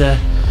said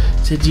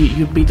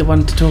you'd be the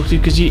one to talk to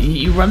because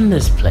you run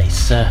this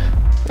place.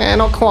 Yeah,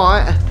 not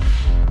quite.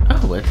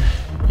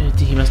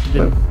 He must have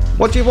been.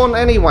 What do you want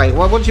anyway?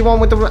 What do you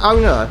want with the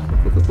owner?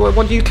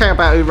 What do you care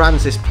about who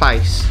runs this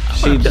place?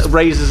 She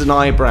raises an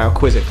eyebrow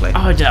quizzically.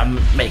 I'm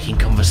making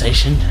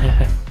conversation.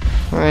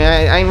 Yeah,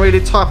 it ain't really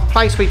the type of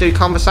place we do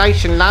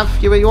conversation, love.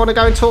 You want to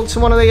go and talk to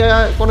one of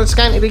the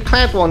scantily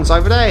clad ones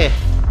over there?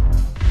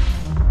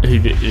 Who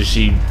is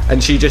she?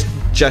 And she just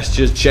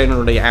gestures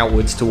generally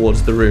outwards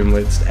towards the room.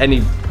 With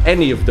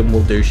any of them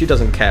will do. She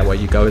doesn't care where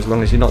you go as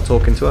long as you're not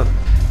talking to her.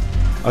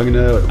 I'm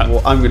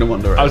gonna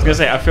wander. I was gonna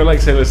say, I feel like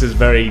Silas is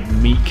very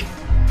meek.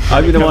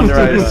 I'm gonna wander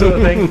this sort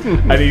of over.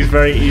 thing, and he's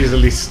very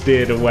easily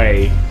steered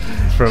away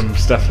from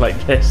stuff like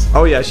this.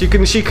 Oh yeah, she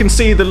can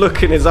see the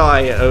look in his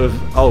eye of,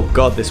 oh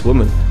god, this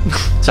woman.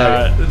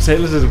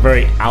 Silas is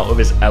very out of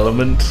his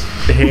element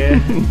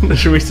here,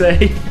 should we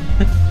say?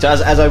 So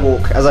as I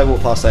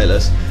walk past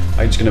Sailors,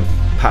 I'm just gonna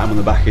pat him on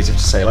the back as if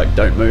to say like,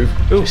 don't move,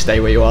 just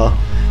stay where you are,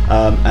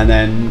 and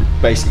then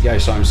basically go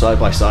so I'm side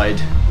by side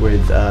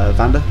with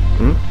Vanda,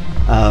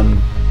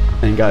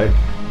 and go.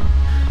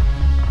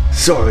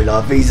 Sorry,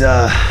 love. He's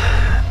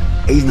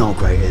not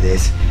great at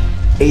this.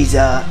 He's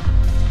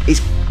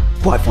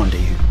quite fond of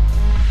you.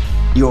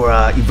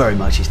 You're very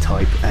much his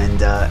type,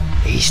 and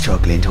he's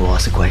struggling to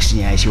ask a question.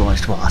 Yeah, she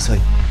wants to ask. So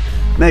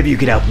maybe you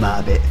could help him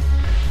out a bit.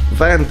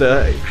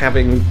 Vanda,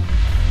 having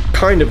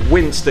kind of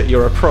winced at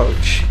your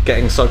approach,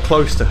 getting so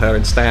close to her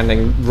and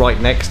standing right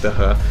next to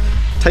her,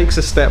 takes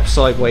a step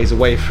sideways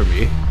away from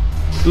you,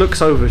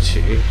 looks over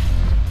to you.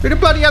 Who the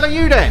bloody hell are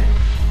you then?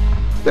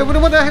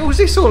 What the hell was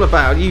this all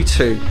about, you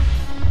two?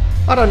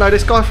 I don't know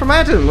this guy from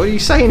Adam. What are you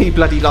saying he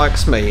bloody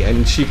likes me?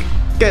 And she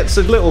gets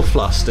a little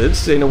flustered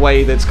in a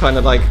way that's kind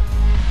of like,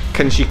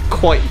 can she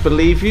quite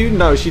believe you?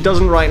 No, she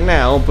doesn't right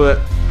now, but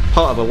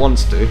part of her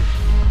wants to.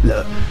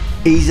 Look,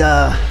 he's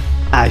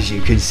as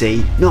you can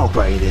see, not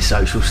great at this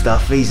social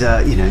stuff. He's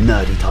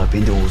nerdy type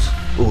indoors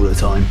all the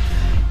time.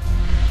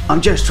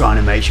 I'm just trying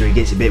to make sure he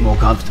gets a bit more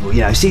comfortable.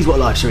 Sees what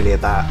life's really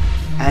about.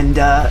 And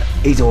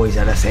he's always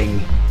had a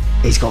thing.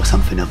 He's got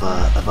something of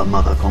a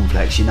mother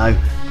complex, And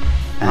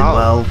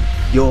well,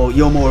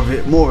 you're more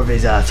of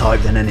his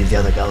type than any of the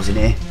other girls in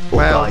here, or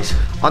guys.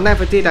 I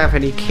never did have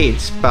any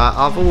kids, but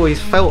I've always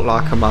felt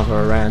like a mother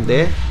around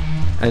here.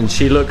 And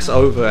she looks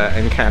over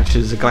and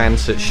catches a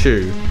glance at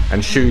Shu,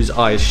 and Shu's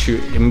eyes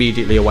shoot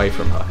immediately away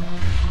from her.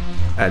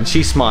 And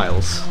she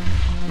smiles.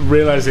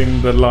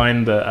 Realizing the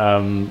line that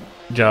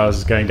Giles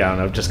is going down,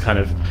 I've just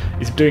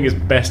he's doing his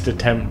best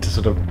attempt to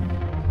sort of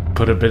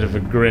put a bit of a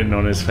grin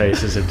on his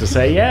face as if to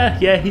say,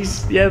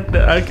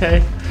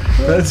 okay.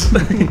 That's,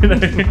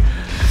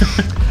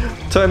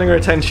 Turning her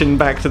attention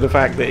back to the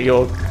fact that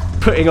you're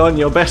putting on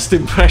your best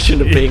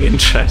impression of being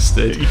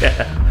interested.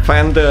 Yeah.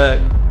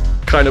 Vanda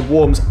kind of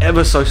warms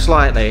ever so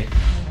slightly.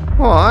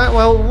 Alright,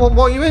 well, what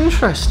are you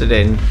interested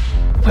in?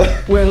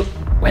 Well,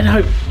 when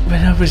I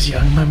was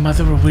young, my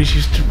mother always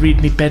used to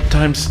read me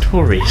bedtime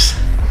stories.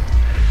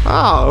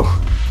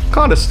 Oh,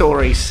 kind of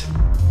stories.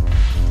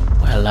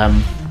 Well,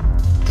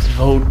 sort of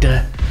old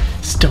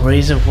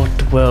stories of what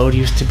the world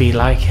used to be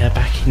like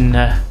back in,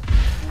 the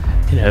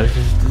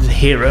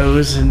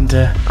heroes and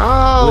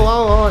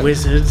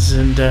wizards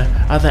and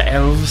other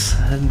elves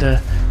and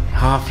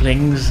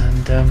halflings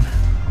and.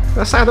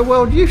 That's how the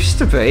world used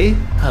to be.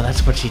 Oh,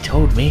 that's what she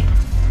told me.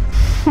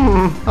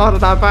 I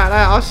don't know about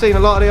that. I've seen a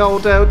lot of the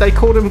old, they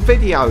call them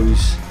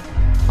videos.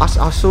 I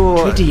saw...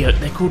 Tridio,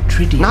 they're called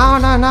Tridio.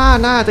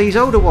 No, these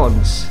older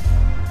ones.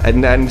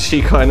 And then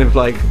she kind of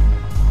like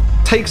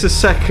takes a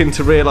second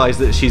to realise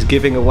that she's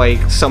giving away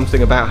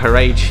something about her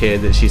age here,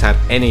 that she's had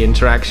any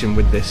interaction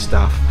with this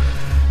stuff.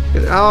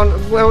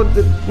 Oh, well,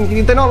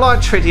 they're not like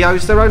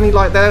Tridios, they're only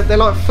like, they're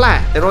like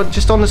flat, they're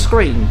just on the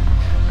screen.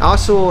 I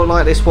saw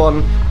like this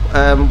one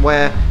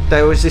where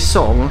there was this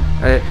song,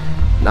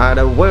 now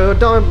the world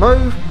don't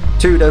move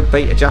to the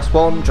beat of just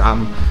one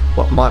drum.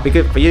 What might be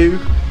good for you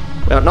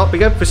will not be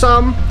good for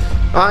some.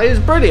 It was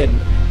brilliant.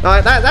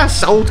 Like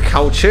that's old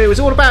culture. It was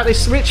all about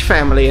this rich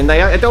family and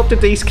they adopted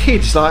these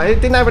kids. Like it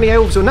didn't have any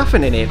elves or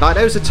nothing in it. Like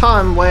there was a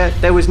time where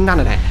there was none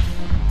of that.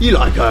 You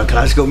like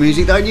classical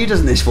music, don't you?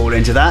 Doesn't this fall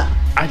into that?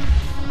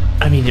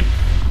 I mean,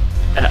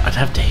 I'd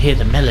have to hear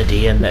the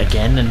melody and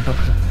again, and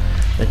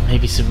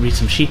maybe read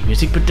some sheet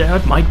music, but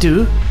I might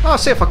do. I'll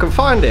see if I can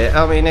find it.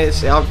 I mean,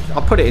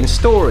 I'll put it in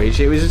storage.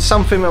 It was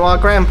something that my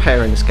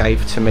grandparents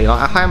gave to me,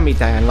 like a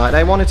hand-me-down. Like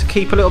they wanted to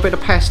keep a little bit of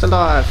past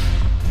alive,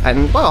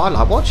 and well, I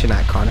like watching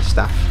that kind of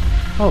stuff.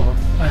 Oh,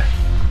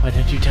 why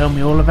don't you tell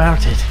me all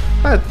about it?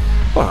 Well,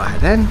 all right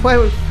then.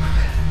 Well,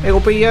 it'll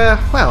be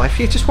well, if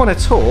you just want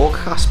to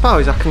talk, I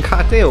suppose I can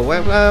cut a deal.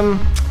 Well,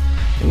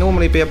 it'd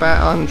normally be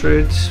about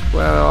 100.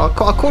 Well,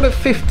 I'll call it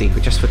 50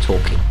 just for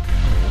talking.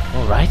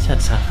 All right,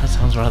 that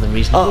sounds rather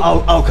reasonable.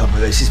 I'll cover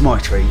this. It's my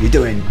treat. You're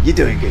doing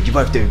good. You're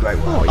both doing great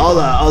work.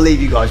 I'll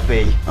leave you guys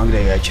be. I'm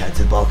gonna go chat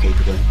to the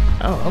barkeeper.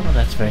 Oh, well,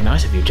 that's very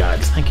nice of you,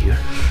 Giles. Thank you.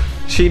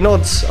 She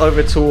nods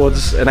over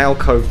towards an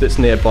alcove that's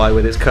nearby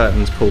with its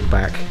curtains pulled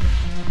back,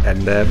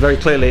 and very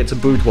clearly it's a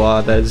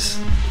boudoir. There's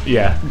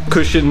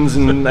cushions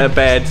and a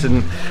bed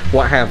and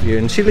what have you,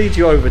 and she leads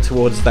you over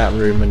towards that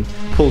room and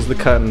pulls the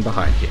curtain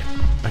behind you.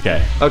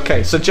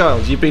 Okay, so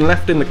Giles, you've been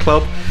left in the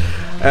club.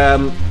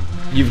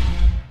 You've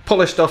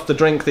polished off the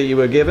drink that you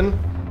were given,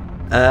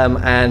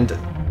 and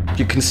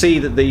you can see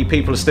that the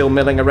people are still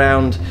milling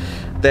around.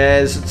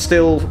 There's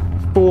still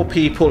 4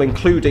 people,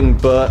 including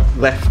Bert,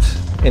 left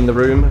in the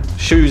room.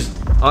 Shu's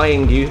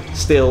eyeing you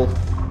still.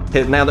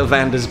 Now that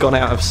Vander's gone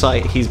out of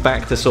sight, he's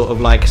back to sort of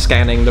like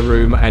scanning the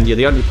room, and you're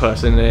the only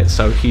person in it,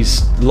 so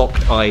he's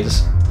locked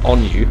eyes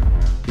on you.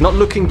 He's not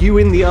looking you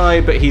in the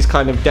eye, but he's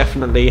kind of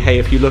definitely, hey,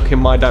 if you look in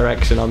my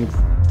direction,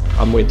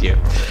 I'm with you.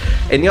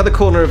 In the other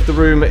corner of the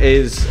room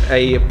is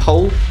a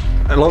pole.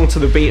 Along to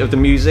the beat of the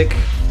music,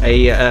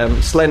 a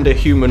slender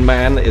human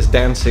man is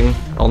dancing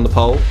on the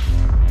pole.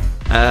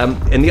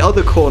 In the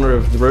other corner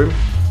of the room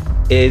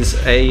is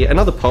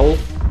another pole.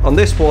 On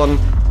this one,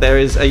 there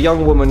is a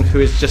young woman who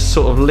is just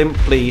sort of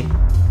limply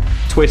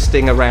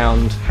twisting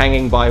around,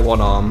 hanging by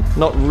one arm,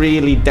 not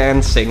really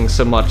dancing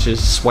so much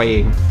as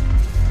swaying.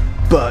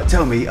 But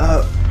tell me,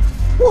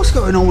 what's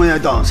going on with her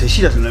dancer?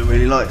 She doesn't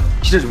really look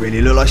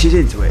like she's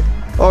into it.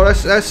 Oh,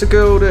 that's the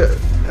girl that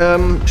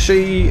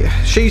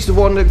she's the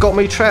one that got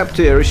me trapped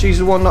here. She's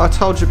the one that I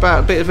told you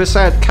about. A bit of a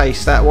sad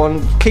case, that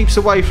one. Keeps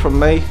away from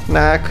me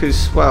now,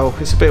 because, well,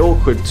 it's a bit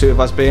awkward, 2 of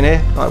us being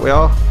here, like we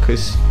are,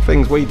 because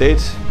things we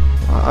did.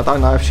 I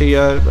don't know if she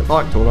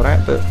liked all of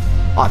that, but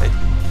I did.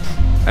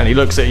 And he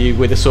looks at you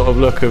with a sort of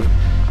look of,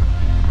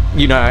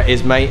 you know how it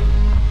is, mate.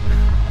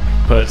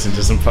 Puts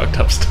into some fucked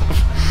up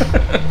stuff.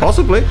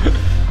 Possibly.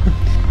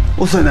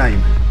 What's her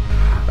name?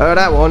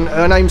 That one,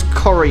 her name's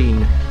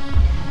Corrine.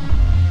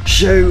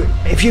 Shu,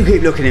 if you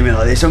keep looking at me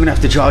like this, I'm gonna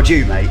have to charge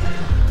you, mate.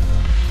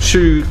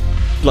 Shu,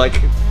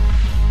 like,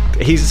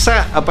 he's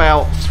sat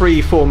about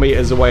 3-4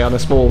 meters away on a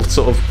small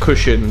sort of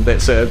cushion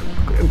that's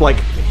like,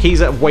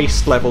 he's at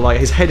waist level, like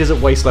his head is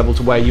at waist level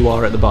to where you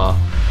are at the bar,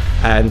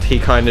 and he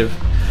kind of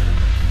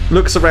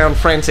looks around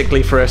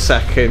frantically for a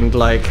second,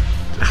 like,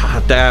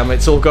 damn,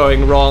 it's all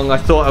going wrong. I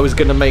thought I was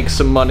going to make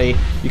some money.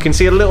 You can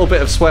see a little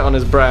bit of sweat on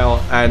his brow,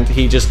 and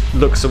he just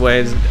looks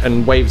away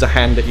and waves a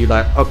hand at you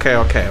like,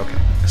 okay.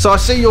 So I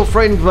see your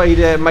friend made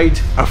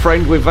a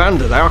friend with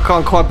Vander there. I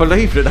can't quite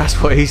believe that's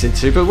what he's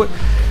into. But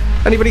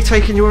anybody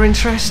taking your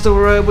interest,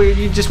 or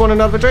you just want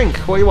another drink?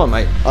 What do you want,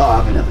 mate?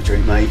 I'll have another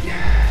drink, mate.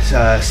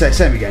 So,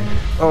 same again.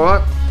 All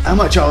right. How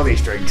much are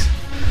these drinks?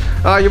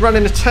 You're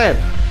running a tab.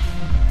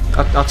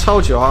 I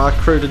told you, I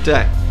accrued a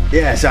debt.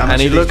 Yeah, so how much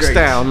and he are these looks drinks?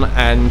 down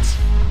and...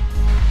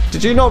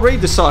 Did you not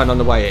read the sign on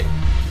the way in?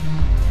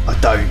 I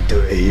don't do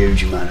a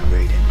huge amount of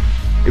reading.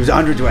 It was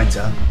 100 to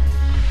enter.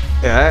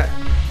 Yeah.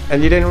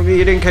 And you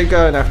didn't keep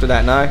going after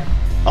that, no?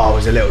 I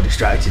was a little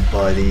distracted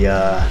by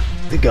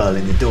the girl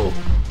in the door.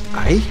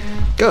 Hey?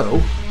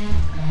 Girl?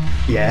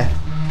 Yeah.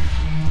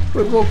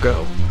 What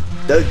girl?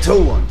 The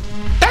tall one.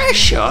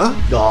 Dasher?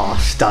 Oh,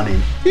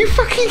 stunning. You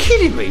fucking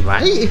kidding me,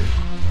 mate?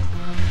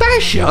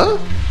 Dasher?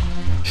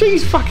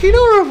 She's fucking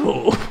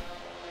horrible.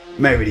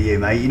 Maybe to you,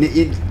 mate.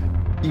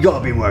 You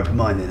gotta be more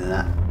open-minded than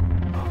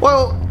that.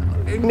 Well,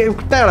 now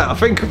that I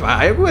think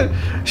about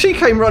it, she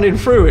came running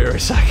through here a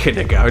second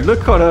ago.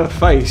 Look on her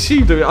face.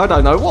 I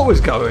don't know what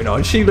was going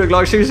on. She looked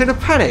like she was in a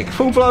panic.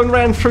 Full blown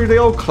ran through the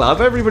old club.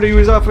 Everybody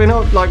was up and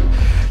up, like,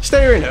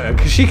 staring at her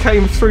because she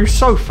came through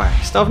so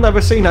fast. I've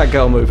never seen that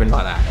girl moving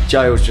like that.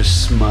 Giles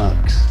just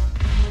smirks.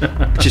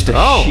 Just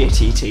a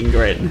shit-eating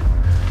grin.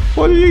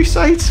 What do you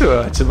say to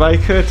her to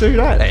make her do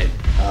that then?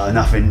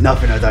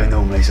 Nothing I don't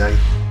normally say.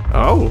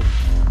 Oh,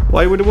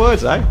 way with the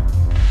words, eh?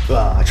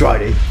 Well, I try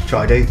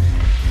to.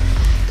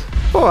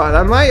 Alright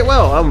then, mate.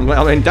 Well,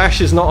 I mean,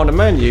 Dash is not on the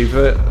menu,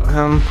 but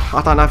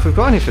I don't know if we've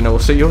got anything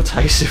else at your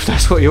taste, if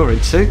that's what you're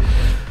into.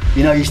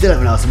 You know, you still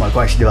haven't answered my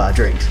question about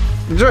drinks.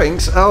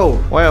 Drinks?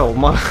 Oh, well,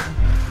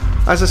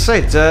 as I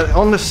said,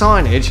 on the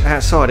signage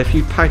outside, if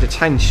you paid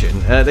attention,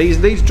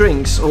 these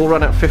drinks all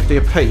run at 50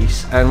 a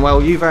piece, and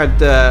well, you've had,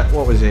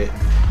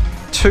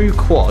 2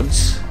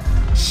 quads,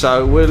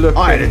 so we're looking...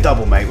 I had a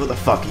double, mate. What the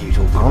fuck are you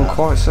talking about? I'm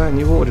quite certain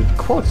you ordered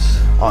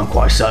quads. I'm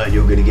quite certain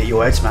you're going to get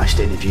your head smashed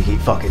in if you keep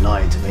fucking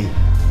lying to me.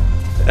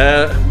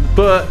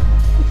 But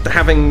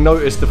having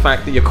noticed the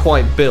fact that you're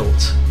quite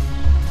built,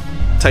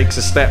 takes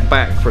a step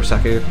back for a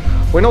second.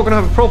 We're not going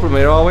to have a problem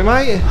here, are we,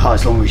 mate?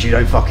 As long as you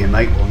don't fucking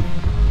make one.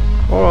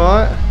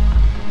 Alright.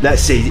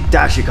 Let's see,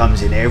 Dasher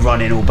comes in here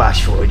running all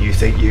bashful and you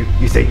think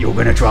you're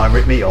going to try and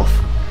rip me off.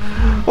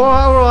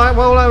 Alright,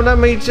 well, let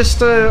me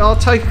just, I'll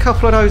take a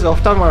couple of those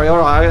off, don't worry,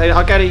 alright,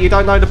 I get it, you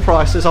don't know the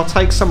prices, I'll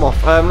take some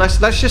off.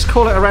 Let's just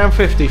call it around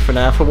 50 for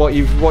now, for what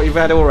you've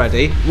had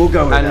already. We'll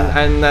go with that.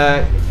 And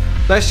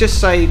let's just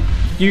say,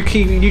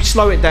 you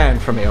slow it down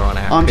from here on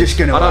out. I'm just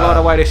going to... I don't like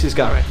the way this is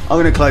going. I'm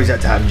going to close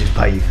that tab and just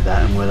pay you for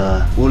that, and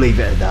we'll leave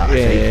it at that, I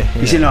think. Yeah.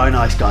 You seem like a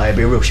nice guy, it'd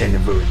be a real shame to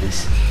ruin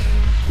this.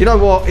 You know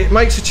what? It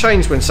makes a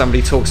change when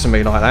somebody talks to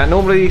me like that.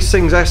 Normally these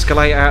things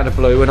escalate out of the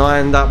blue and I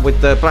end up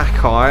with the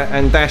black eye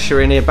and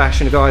Dasher in here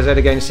bashing the guy's head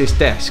against his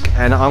desk,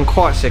 and I'm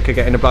quite sick of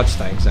getting the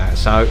bloodstains out.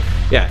 So,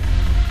 yeah,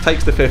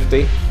 takes the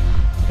 50,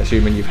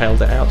 assuming you've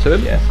held it out to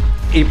him. Yeah.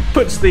 He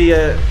puts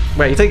the...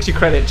 he takes your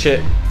credit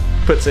chip,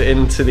 puts it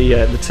into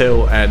the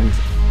till, and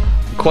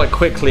quite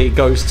quickly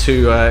goes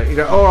to...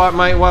 alright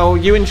mate, well,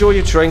 you enjoy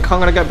your drink,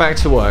 I'm going to go back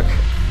to work.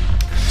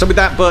 So with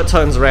that, Bert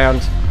turns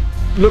around...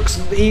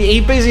 he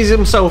busies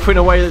himself in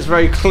a way that's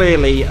very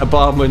clearly a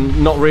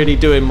barman not really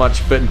doing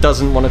much but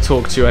doesn't want to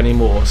talk to you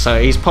anymore,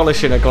 so he's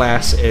polishing a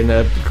glass in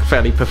a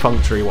fairly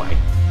perfunctory way.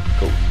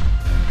 Cool.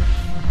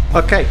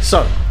 Okay,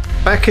 so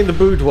back in the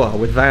boudoir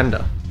with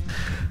Vander.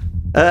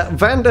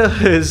 Vander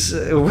has...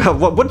 well,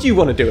 what do you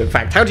want to do, in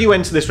fact? How do you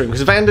enter this room?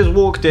 Because Vander's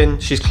walked in,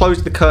 she's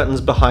closed the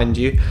curtains behind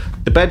you,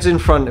 the bed's in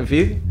front of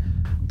you,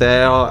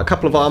 there are a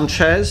couple of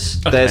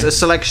armchairs, there's a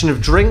selection of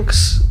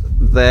drinks,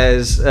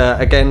 there's,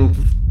 again...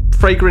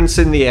 fragrance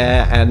in the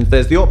air, and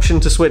there's the option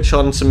to switch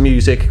on some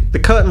music. The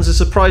curtains are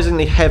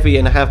surprisingly heavy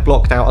and have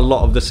blocked out a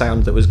lot of the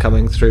sound that was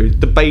coming through.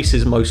 The bass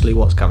is mostly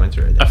what's coming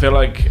through. I feel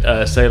like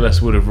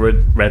Salas would have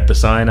read the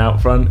sign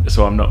out front,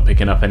 so I'm not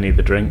picking up any of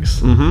the drinks.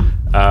 Mm-hmm.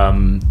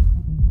 I'm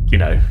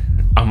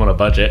on a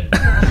budget.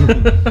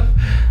 Can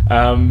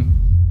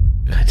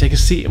I take a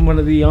seat in one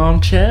of the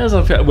armchairs?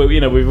 I feel,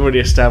 we've already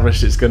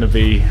established it's going to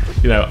be,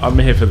 I'm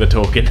here for the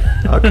talking.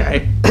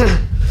 Okay.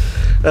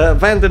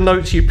 Vander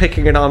notes you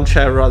picking an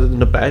armchair rather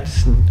than a bed.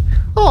 And,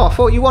 I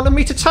thought you wanted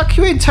me to tuck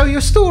you in, tell you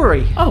a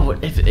story. Oh,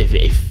 if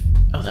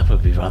that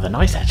would be rather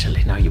nice,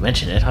 actually. Now you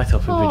mention it, I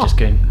thought we were just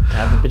going to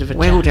have a bit of a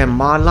Well chat. then,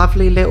 my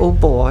lovely little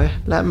boy,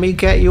 let me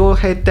get your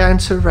head down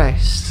to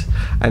rest.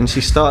 And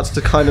she starts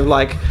to kind of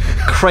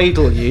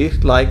cradle you,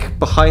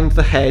 behind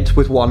the head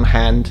with one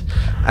hand,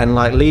 and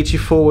lead you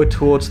forward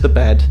towards the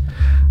bed.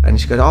 And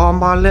she goes, oh,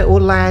 my little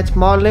lad,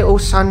 my little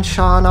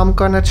sunshine, I'm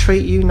going to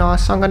treat you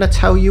nice. I'm going to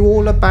tell you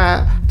all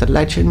about the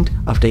legend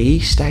of the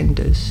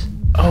EastEnders.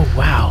 Oh,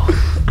 wow.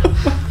 Oh,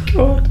 my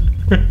God.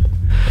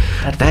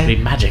 That would be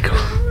magical.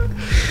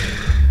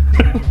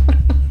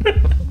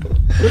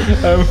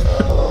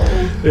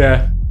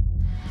 Yeah.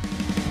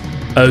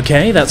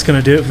 Okay, that's going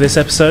to do it for this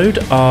episode.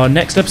 Our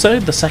next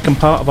episode, the second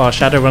part of our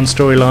Shadowrun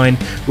storyline,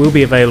 will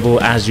be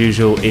available as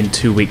usual in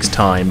 2 weeks'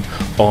 time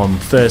on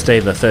Thursday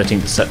the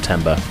 13th of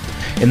September.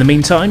 In the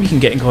meantime, you can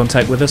get in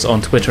contact with us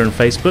on Twitter and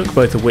Facebook,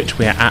 both of which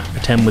we are at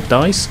Pretend With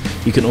Dice.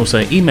 You can also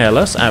email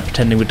us at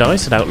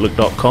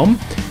pretendingwithdice@outlook.com.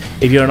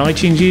 If you're an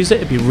iTunes user,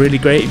 it'd be really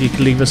great if you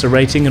could leave us a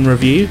rating and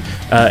review.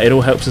 It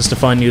all helps us to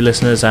find new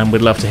listeners, and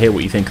we'd love to hear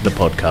what you think of the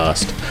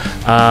podcast.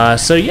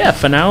 So yeah,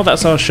 for now,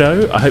 that's our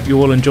show. I hope you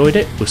all enjoyed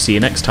it. We'll see you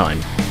next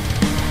time.